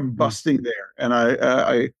combusting there.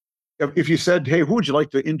 And if you said, hey, who would you like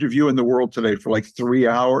to interview in the world today for like 3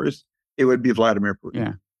 hours? It would be Vladimir Putin.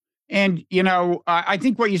 Yeah. And, I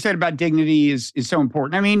think what you said about dignity is so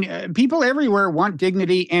important. I mean, people everywhere want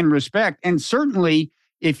dignity and respect. And certainly,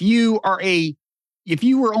 if you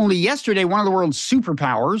were only yesterday one of the world's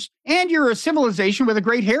superpowers, and you're a civilization with a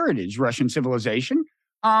great heritage, Russian civilization,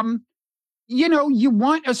 you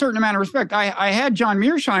want a certain amount of respect. I had John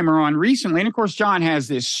Mearsheimer on recently, and of course, John has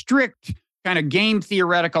this strict kind of game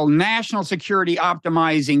theoretical national security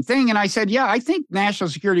optimizing thing. And I said, yeah, I think national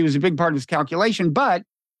security was a big part of his calculation, but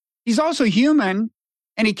he's also human,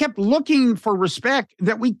 and he kept looking for respect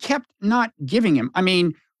that we kept not giving him. I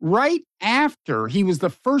mean, right after he was the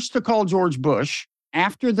first to call George Bush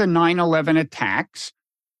after the 9/11 attacks,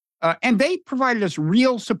 and they provided us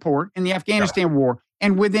real support in the Afghanistan war.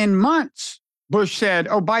 And within months, Bush said,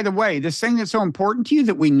 oh, by the way, this thing that's so important to you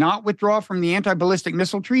that we not withdraw from the anti-ballistic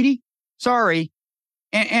missile treaty, sorry.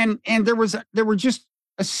 And there were just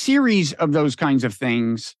a series of those kinds of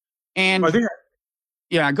things. And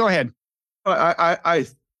yeah, go ahead. I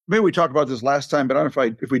maybe we talked about this last time, but I don't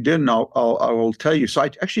know if we didn't. I will tell you. So I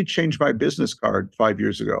actually changed my business card 5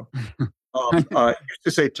 years ago. It used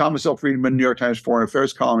to say Thomas L. Friedman, New York Times foreign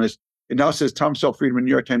affairs columnist. It now says Thomas L. Friedman,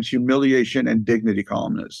 New York Times humiliation and dignity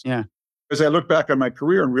columnist. Yeah. As I look back on my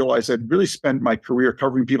career and realize I'd really spent my career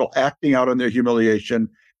covering people acting out on their humiliation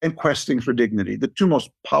and questing for dignity, the two most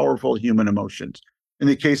powerful human emotions. In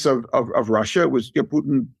the case of Russia, it was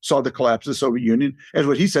Putin saw the collapse of the Soviet Union as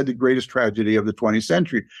what he said the greatest tragedy of the 20th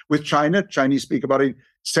century. With China, Chinese speak about a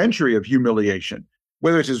century of humiliation,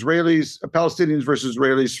 whether it's Israelis, Palestinians versus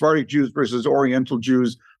Israelis, Sephardic Jews versus Oriental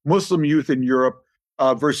Jews, Muslim youth in Europe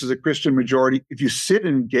versus a Christian majority. If you sit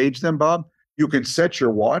and engage them, Bob, you can set your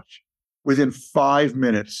watch. Within 5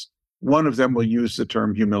 minutes, one of them will use the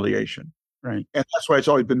term humiliation. Right. And that's why it's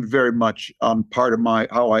always been very much part of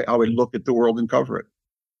how I look at the world and cover it.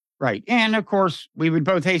 Right. And of course, we would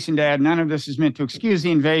both hasten to add, none of this is meant to excuse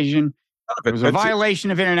the invasion. It was a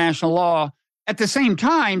violation of international law. At the same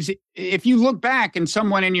time, if you look back and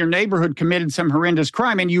someone in your neighborhood committed some horrendous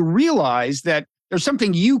crime and you realize that there's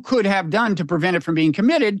something you could have done to prevent it from being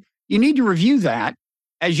committed, you need to review that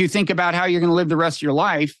as you think about how you're going to live the rest of your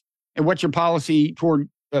life and what your policy toward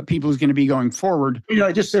people is going to be going forward.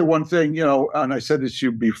 I just say one thing, and I said this to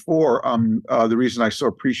you before, the reason I so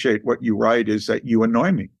appreciate what you write is that you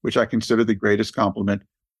annoy me, which I consider the greatest compliment.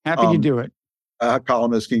 Happy to do it. A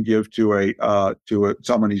columnist can give to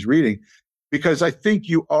someone he's reading, because I think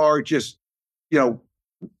you are just,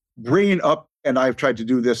 bringing up, and I've tried to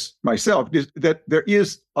do this myself, is that there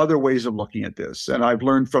is other ways of looking at this. And I've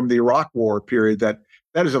learned from the Iraq War period that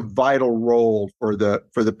is a vital role for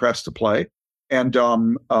the press to play. And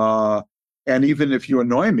even if you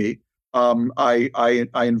annoy me, I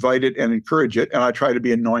invite it and encourage it, and I try to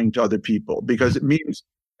be annoying to other people, because it means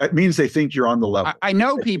they think you're on the level. I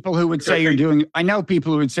know people who would say you're doing. I know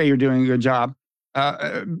people who would say you're doing a good job, but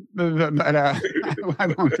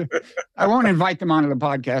I won't invite them onto the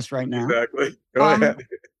podcast right now. Exactly. Go ahead.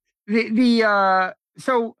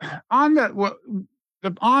 So on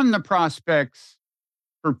the prospects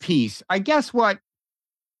for peace, I guess what.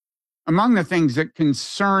 Among the things that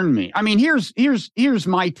concern me, I mean, here's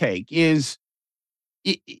my take: is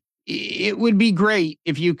it would be great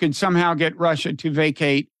if you could somehow get Russia to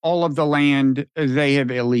vacate all of the land they have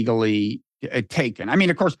illegally taken. I mean,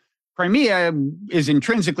 of course, Crimea is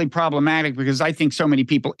intrinsically problematic because I think so many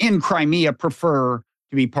people in Crimea prefer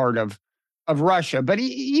to be part of Russia. But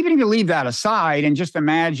even if you leave that aside and just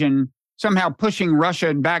imagine somehow pushing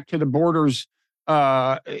Russia back to the borders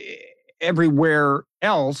everywhere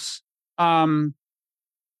else.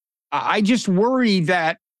 I just worry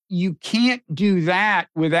that, you can't do that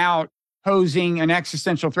without posing an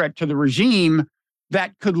existential threat to the regime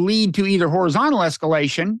that could lead to either horizontal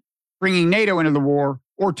escalation, bringing NATO into the war,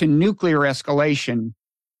 or to nuclear escalation.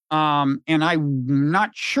 And I'm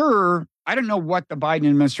not sure, I don't know what the Biden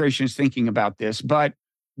administration is thinking about this, but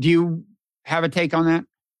do you have a take on that?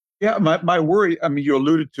 Yeah, my worry, I mean, you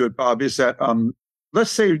alluded to it, Bob, is that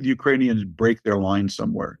let's say the Ukrainians break their line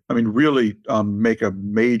somewhere. I mean, really make a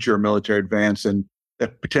major military advance and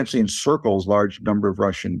that potentially encircles large number of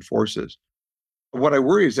Russian forces. What I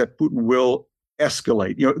worry is that Putin will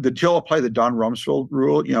escalate. He'll apply the Don Rumsfeld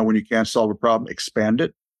rule, when you can't solve a problem, expand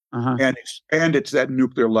it. And expand it to that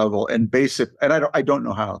nuclear level and I don't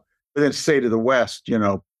know how, but then say to the West,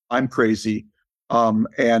 I'm crazy.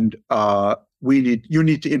 And you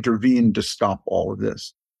need to intervene to stop all of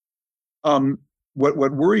this. What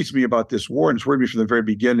worries me about this war, and it's worried me from the very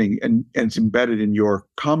beginning, and it's embedded in your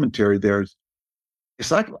commentary there, is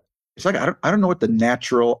it's like I don't know what the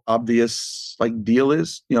natural, obvious deal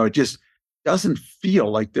is. It just doesn't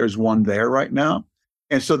feel like there's one there right now.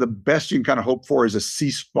 And so the best you can kind of hope for is a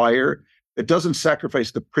ceasefire that doesn't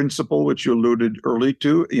sacrifice the principle, which you alluded early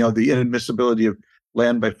to, the inadmissibility of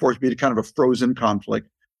land by force, be kind of a frozen conflict.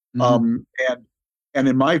 And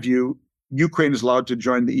in my view, Ukraine is allowed to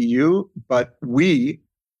join the EU, but we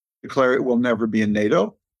declare it will never be in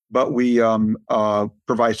NATO. But we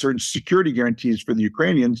provide certain security guarantees for the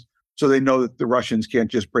Ukrainians, so they know that the Russians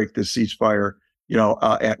can't just break this ceasefire,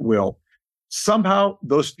 at will. Somehow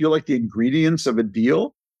those feel like the ingredients of a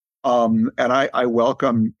deal. And I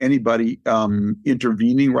welcome anybody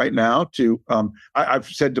intervening right now to, I've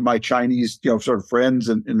said to my Chinese, sort of friends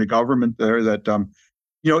in the government there that,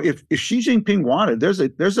 if Xi Jinping wanted, there's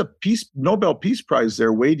a Nobel Peace Prize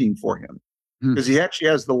there waiting for him, because he actually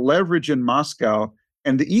has the leverage in Moscow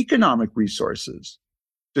and the economic resources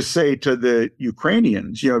to say to the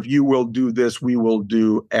Ukrainians, if you will do this, we will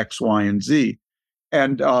do X, Y, and Z.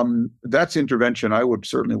 And that's intervention I would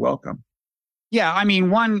certainly welcome. Yeah, I mean,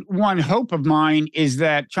 one hope of mine is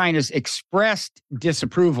that China's expressed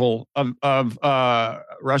disapproval of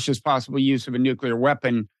Russia's possible use of a nuclear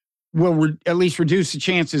weapon will at least reduce the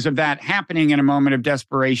chances of that happening in a moment of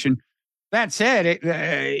desperation. That said,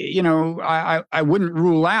 I wouldn't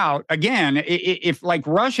rule out, again, if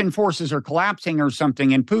Russian forces are collapsing or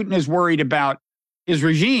something and Putin is worried about his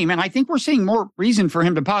regime, and I think we're seeing more reason for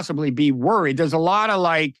him to possibly be worried. There's a lot of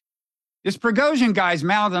this Prigozhin guy's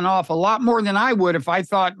mouthing off a lot more than I would if I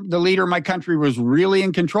thought the leader of my country was really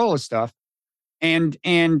in control of stuff. And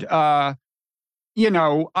I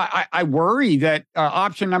worry that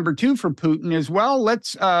option number 2 for Putin is, well,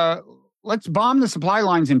 let's bomb the supply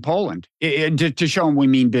lines in Poland to show them we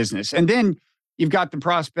mean business. And then you've got the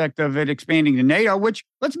prospect of it expanding to NATO, which,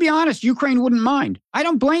 let's be honest, Ukraine wouldn't mind. I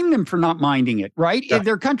don't blame them for not minding it, right? Yeah. If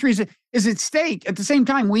their country is at stake. At the same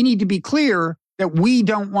time, we need to be clear that we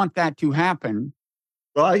don't want that to happen.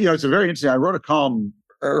 Well, it's a very interesting. I wrote a column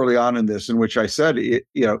early on in this in which I said,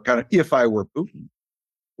 kind of, if I were Putin,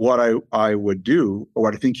 what I would do, or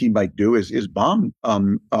what I think he might do, is bomb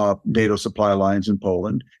NATO supply lines in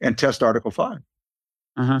Poland and test Article 5.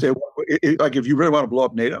 Say, if you really want to blow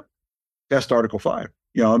up NATO, test Article 5.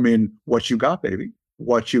 What you got, baby,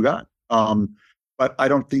 what you got. But I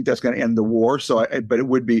don't think that's going to end the war. But it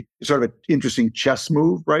would be sort of an interesting chess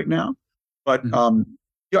move right now. But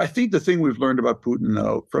I think the thing we've learned about Putin,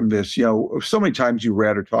 though, from this, so many times you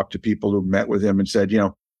read or talked to people who met with him and said,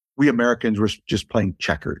 we Americans were just playing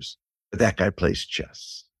checkers, but that guy plays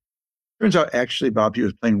chess. Turns out, actually, Bob, he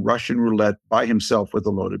was playing Russian roulette by himself with a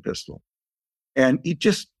loaded pistol, and he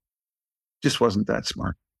just wasn't that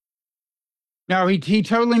smart. No, he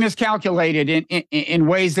totally miscalculated in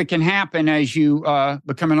ways that can happen as you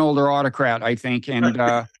become an older autocrat, I think,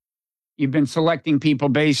 and you've been selecting people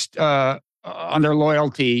based on their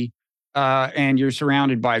loyalty, and you're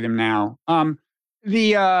surrounded by them now.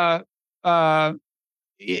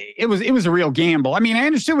 It was a real gamble. I mean, I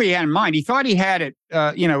understood what he had in mind. He thought he had it.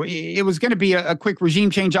 It was going to be a quick regime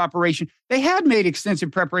change operation. They had made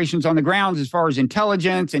extensive preparations on the grounds as far as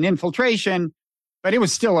intelligence and infiltration, but it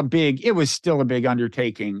was still a big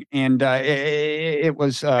undertaking, and it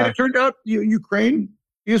was. And it turned out Ukraine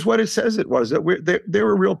is what it says it was. That they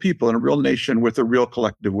were real people and a real nation with a real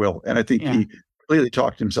collective will, and I think he clearly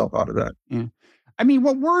talked himself out of that. Yeah, I mean,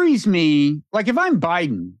 what worries me, if I'm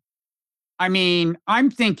Biden, I'm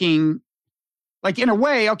thinking, in a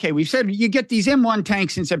way, okay, we've said you get these M1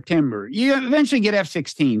 tanks in September. You eventually get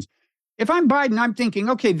F-16s. If I'm Biden, I'm thinking,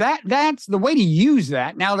 okay, that's the way to use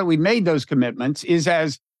that now that we've made those commitments is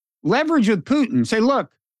as leverage with Putin. Say,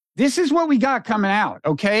 look, this is what we got coming out,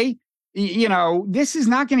 okay? This is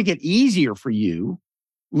not going to get easier for you.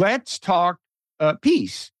 let's talk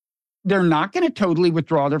peace. They're not going to totally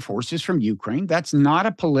withdraw their forces from Ukraine. That's not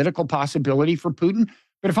a political possibility for Putin.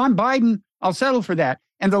 But if I'm Biden, I'll settle for that.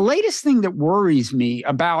 And the latest thing that worries me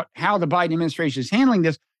about how the Biden administration is handling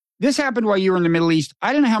this happened while you were in the Middle East.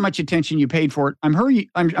 I don't know how much attention you paid for it. I'm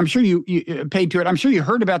sure you paid to it. I'm sure you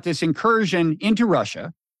heard about this incursion into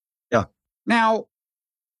Russia. Yeah. Now,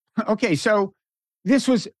 okay, so this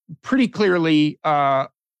was pretty clearly,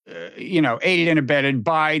 aided and abetted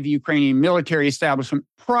by the Ukrainian military establishment,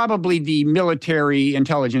 probably the military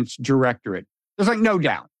intelligence directorate. There's like no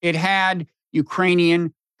doubt. It had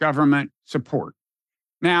Ukrainian government support.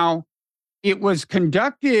 Now, it was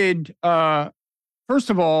conducted, first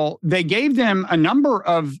of all, they gave them a number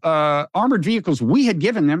of armored vehicles we had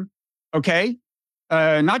given them, okay?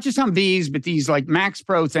 Not just Humvees, but these like Max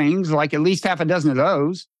Pro things, like at least half a dozen of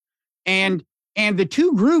those. And the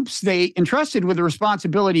two groups they entrusted with the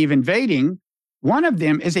responsibility of invading, one of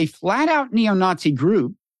them is a flat-out neo-Nazi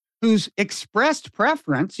group whose expressed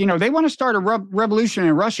preference, they want to start a revolution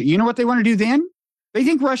in Russia. You know what they want to do then? They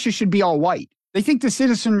think Russia should be all white. They think the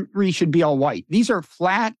citizenry should be all white. These are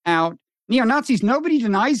flat-out neo-Nazis. Nobody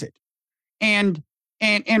denies it. And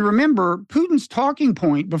remember, Putin's talking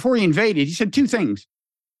point before he invaded, he said two things.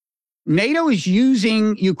 NATO is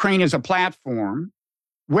using Ukraine as a platform.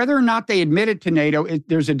 Whether or not they admit it to NATO,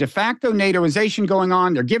 there's a de facto NATOization going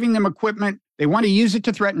on. They're giving them equipment. They want to use it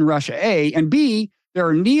to threaten Russia, A. And B, there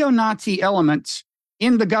are neo-Nazi elements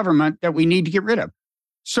in the government that we need to get rid of.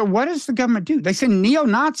 So what does the government do? They send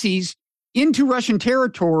neo-Nazis into Russian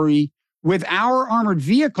territory with our armored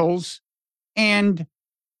vehicles. And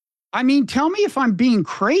I mean, tell me if I'm being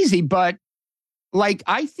crazy, but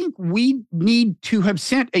I think we need to have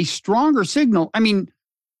sent a stronger signal. I mean,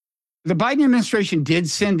 the Biden administration did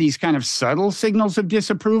send these kind of subtle signals of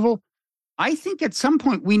disapproval. I think at some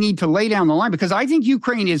point we need to lay down the line because I think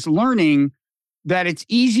Ukraine is learning that it's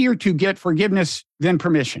easier to get forgiveness than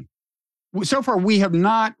permission. So far, we have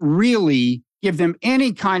not really give them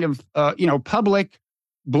any kind of, public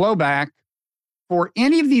blowback for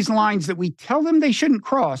any of these lines that we tell them they shouldn't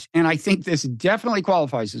cross. And I think this definitely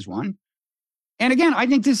qualifies as one. And again, I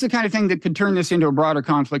think this is the kind of thing that could turn this into a broader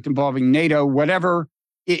conflict involving NATO, whatever.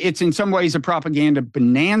 It's in some ways a propaganda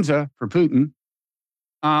bonanza for Putin.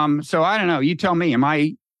 So I don't know. You tell me, am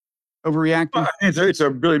I overreacting? It's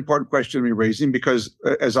a really important question to be raising because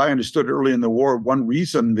as I understood early in the war, one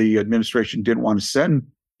reason the administration didn't want to send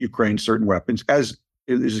Ukraine certain weapons, as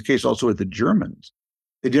is the case also with the Germans,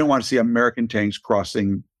 they didn't want to see American tanks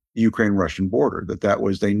crossing the Ukraine-Russian border.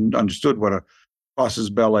 They understood what a process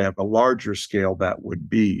belli at a larger scale that would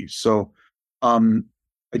be. So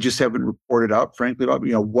I just haven't reported out, frankly, about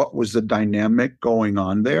what was the dynamic going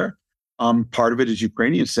on there. Part of it is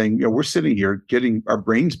Ukrainians saying, we're sitting here getting our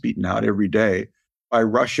brains beaten out every day by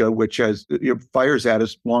Russia, which has fires at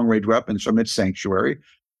us long-range weapons from its sanctuary.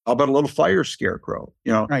 How about a little fire scarecrow?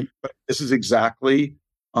 Right. But this is exactly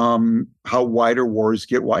how wider wars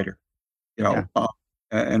get wider.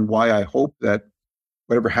 And why I hope that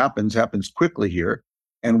whatever happens quickly here,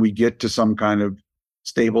 and we get to some kind of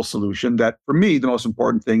stable solution. That, for me, the most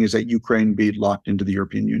important thing is that Ukraine be locked into the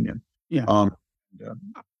European Union. Yeah.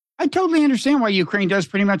 I totally understand why Ukraine does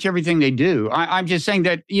pretty much everything they do. I'm just saying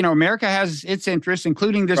that, America has its interests,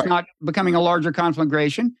 including this not becoming a larger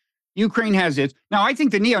conflagration. Ukraine has its. Now, I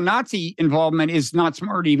think the neo-Nazi involvement is not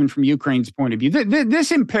smart even from Ukraine's point of view.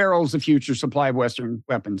 This imperils the future supply of Western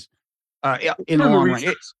weapons in the long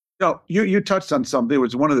run. No, you touched on something. It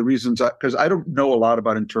was one of the reasons, because I don't know a lot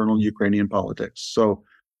about internal Ukrainian politics. So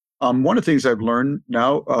one of the things I've learned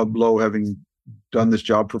now, Lo, having done this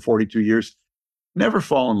job for 42 years, never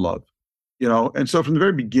fall in love, And so from the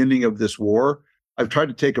very beginning of this war, I've tried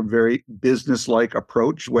to take a very business-like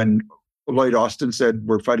approach. When Lloyd Austin said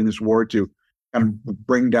we're fighting this war to kind of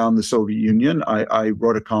bring down the Soviet Union, I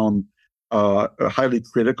wrote a column highly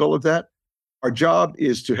critical of that. Our job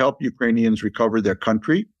is to help Ukrainians recover their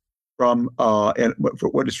country from and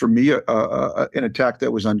what is for me an attack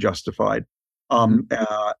that was unjustified, and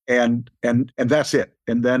that's it.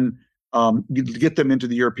 And then get them into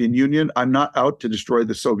the European Union. I'm not out to destroy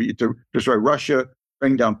to destroy Russia,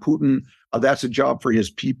 bring down Putin. That's a job for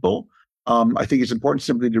his people. I think it's important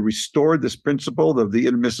simply to restore this principle of the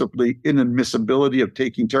inadmissibility of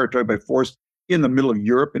taking territory by force in the middle of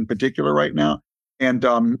Europe, in particular, right now, and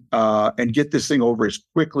get this thing over as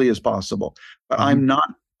quickly as possible. But I'm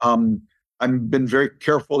not. I've been very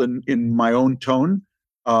careful in my own tone,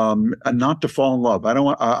 and not to fall in love. I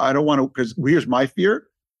don't want to, because here's my fear.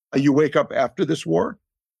 You wake up after this war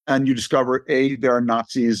and you discover, there are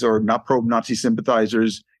Nazis or not pro-Nazi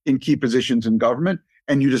sympathizers in key positions in government,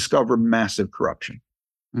 and you discover massive corruption.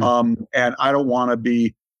 And I don't want to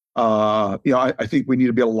be, I think we need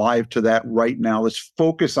to be alive to that right now. Let's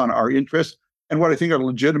focus on our interests and what I think are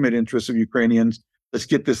legitimate interests of Ukrainians. Let's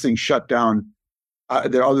get this thing shut down.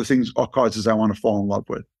 There are other things or causes I want to fall in love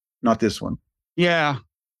with, not this one. Yeah.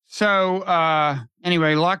 So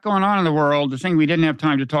anyway, a lot going on in the world. The thing we didn't have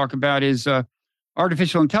time to talk about is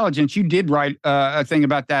artificial intelligence. You did write a thing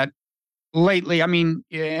about that lately. I mean,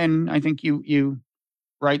 and I think you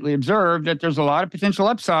rightly observed that there's a lot of potential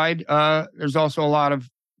upside. There's also a lot of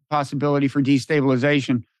possibility for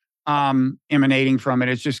destabilization emanating from it.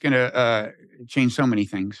 It's just going to change so many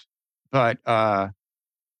things. But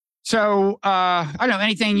so I don't know,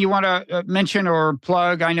 anything you want to mention or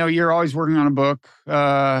plug? I know you're always working on a book.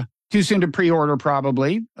 Too soon to pre-order,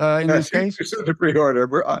 probably, in this case. Too soon to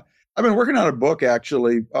pre-order. I've been working on a book,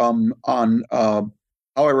 actually, on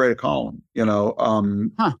how I write a column.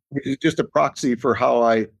 It's just a proxy for how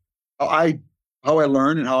I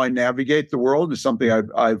learn and how I navigate the world. Is something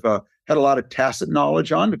I've had a lot of tacit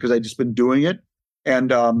knowledge on because I've just been doing it.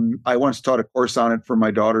 And I once taught a course on it for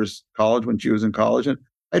my daughter's college when she was in college, and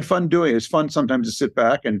I had fun doing it. It's fun sometimes to sit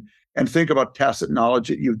back and think about tacit knowledge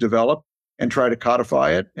that you've developed and try to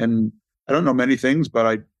codify it. And I don't know many things, but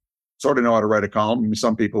I sort of know how to write a column. I mean,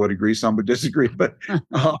 some people would agree, some would disagree, but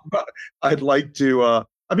I'd like to.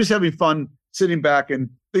 I'm just having fun sitting back and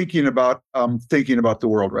thinking about the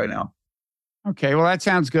world right now. Okay, well, that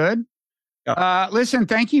sounds good. Yeah. Listen,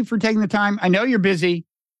 thank you for taking the time. I know you're busy.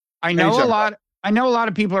 I know a lot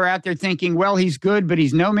of people are out there thinking, well, he's good, but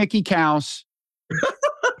he's no Mickey Kaus.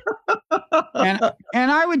 and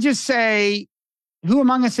I would just say, who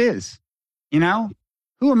among us is?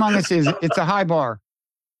 Who among us is? It's a high bar.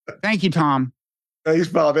 Thank you, Tom. Thanks,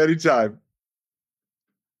 Bob. Anytime.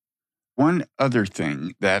 One other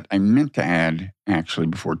thing that I meant to add, actually,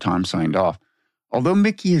 before Tom signed off, although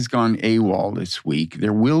Mickey has gone AWOL this week,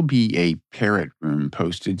 there will be a Parrot Room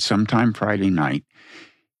posted sometime Friday night.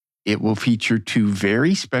 It will feature two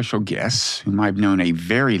very special guests whom I've known a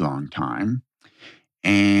very long time.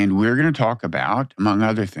 And we're going to talk about, among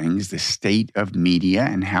other things, the state of media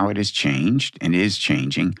and how it has changed and is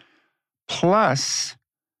changing. Plus,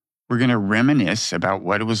 we're going to reminisce about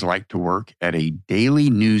what it was like to work at a daily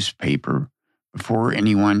newspaper before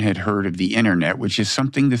anyone had heard of the internet, which is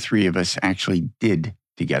something the three of us actually did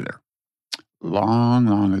together long,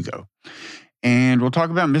 long ago. And we'll talk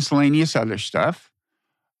about miscellaneous other stuff.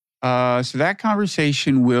 So that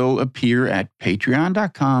conversation will appear at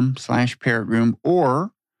patreon.com/parrotroom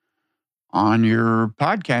or on your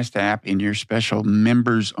podcast app in your special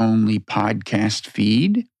members-only podcast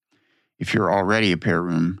feed if you're already a Parrot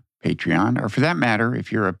Room Patreon, or for that matter,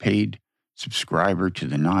 if you're a paid subscriber to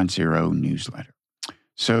the Non-Zero newsletter.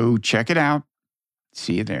 So check it out.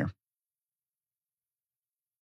 See you there.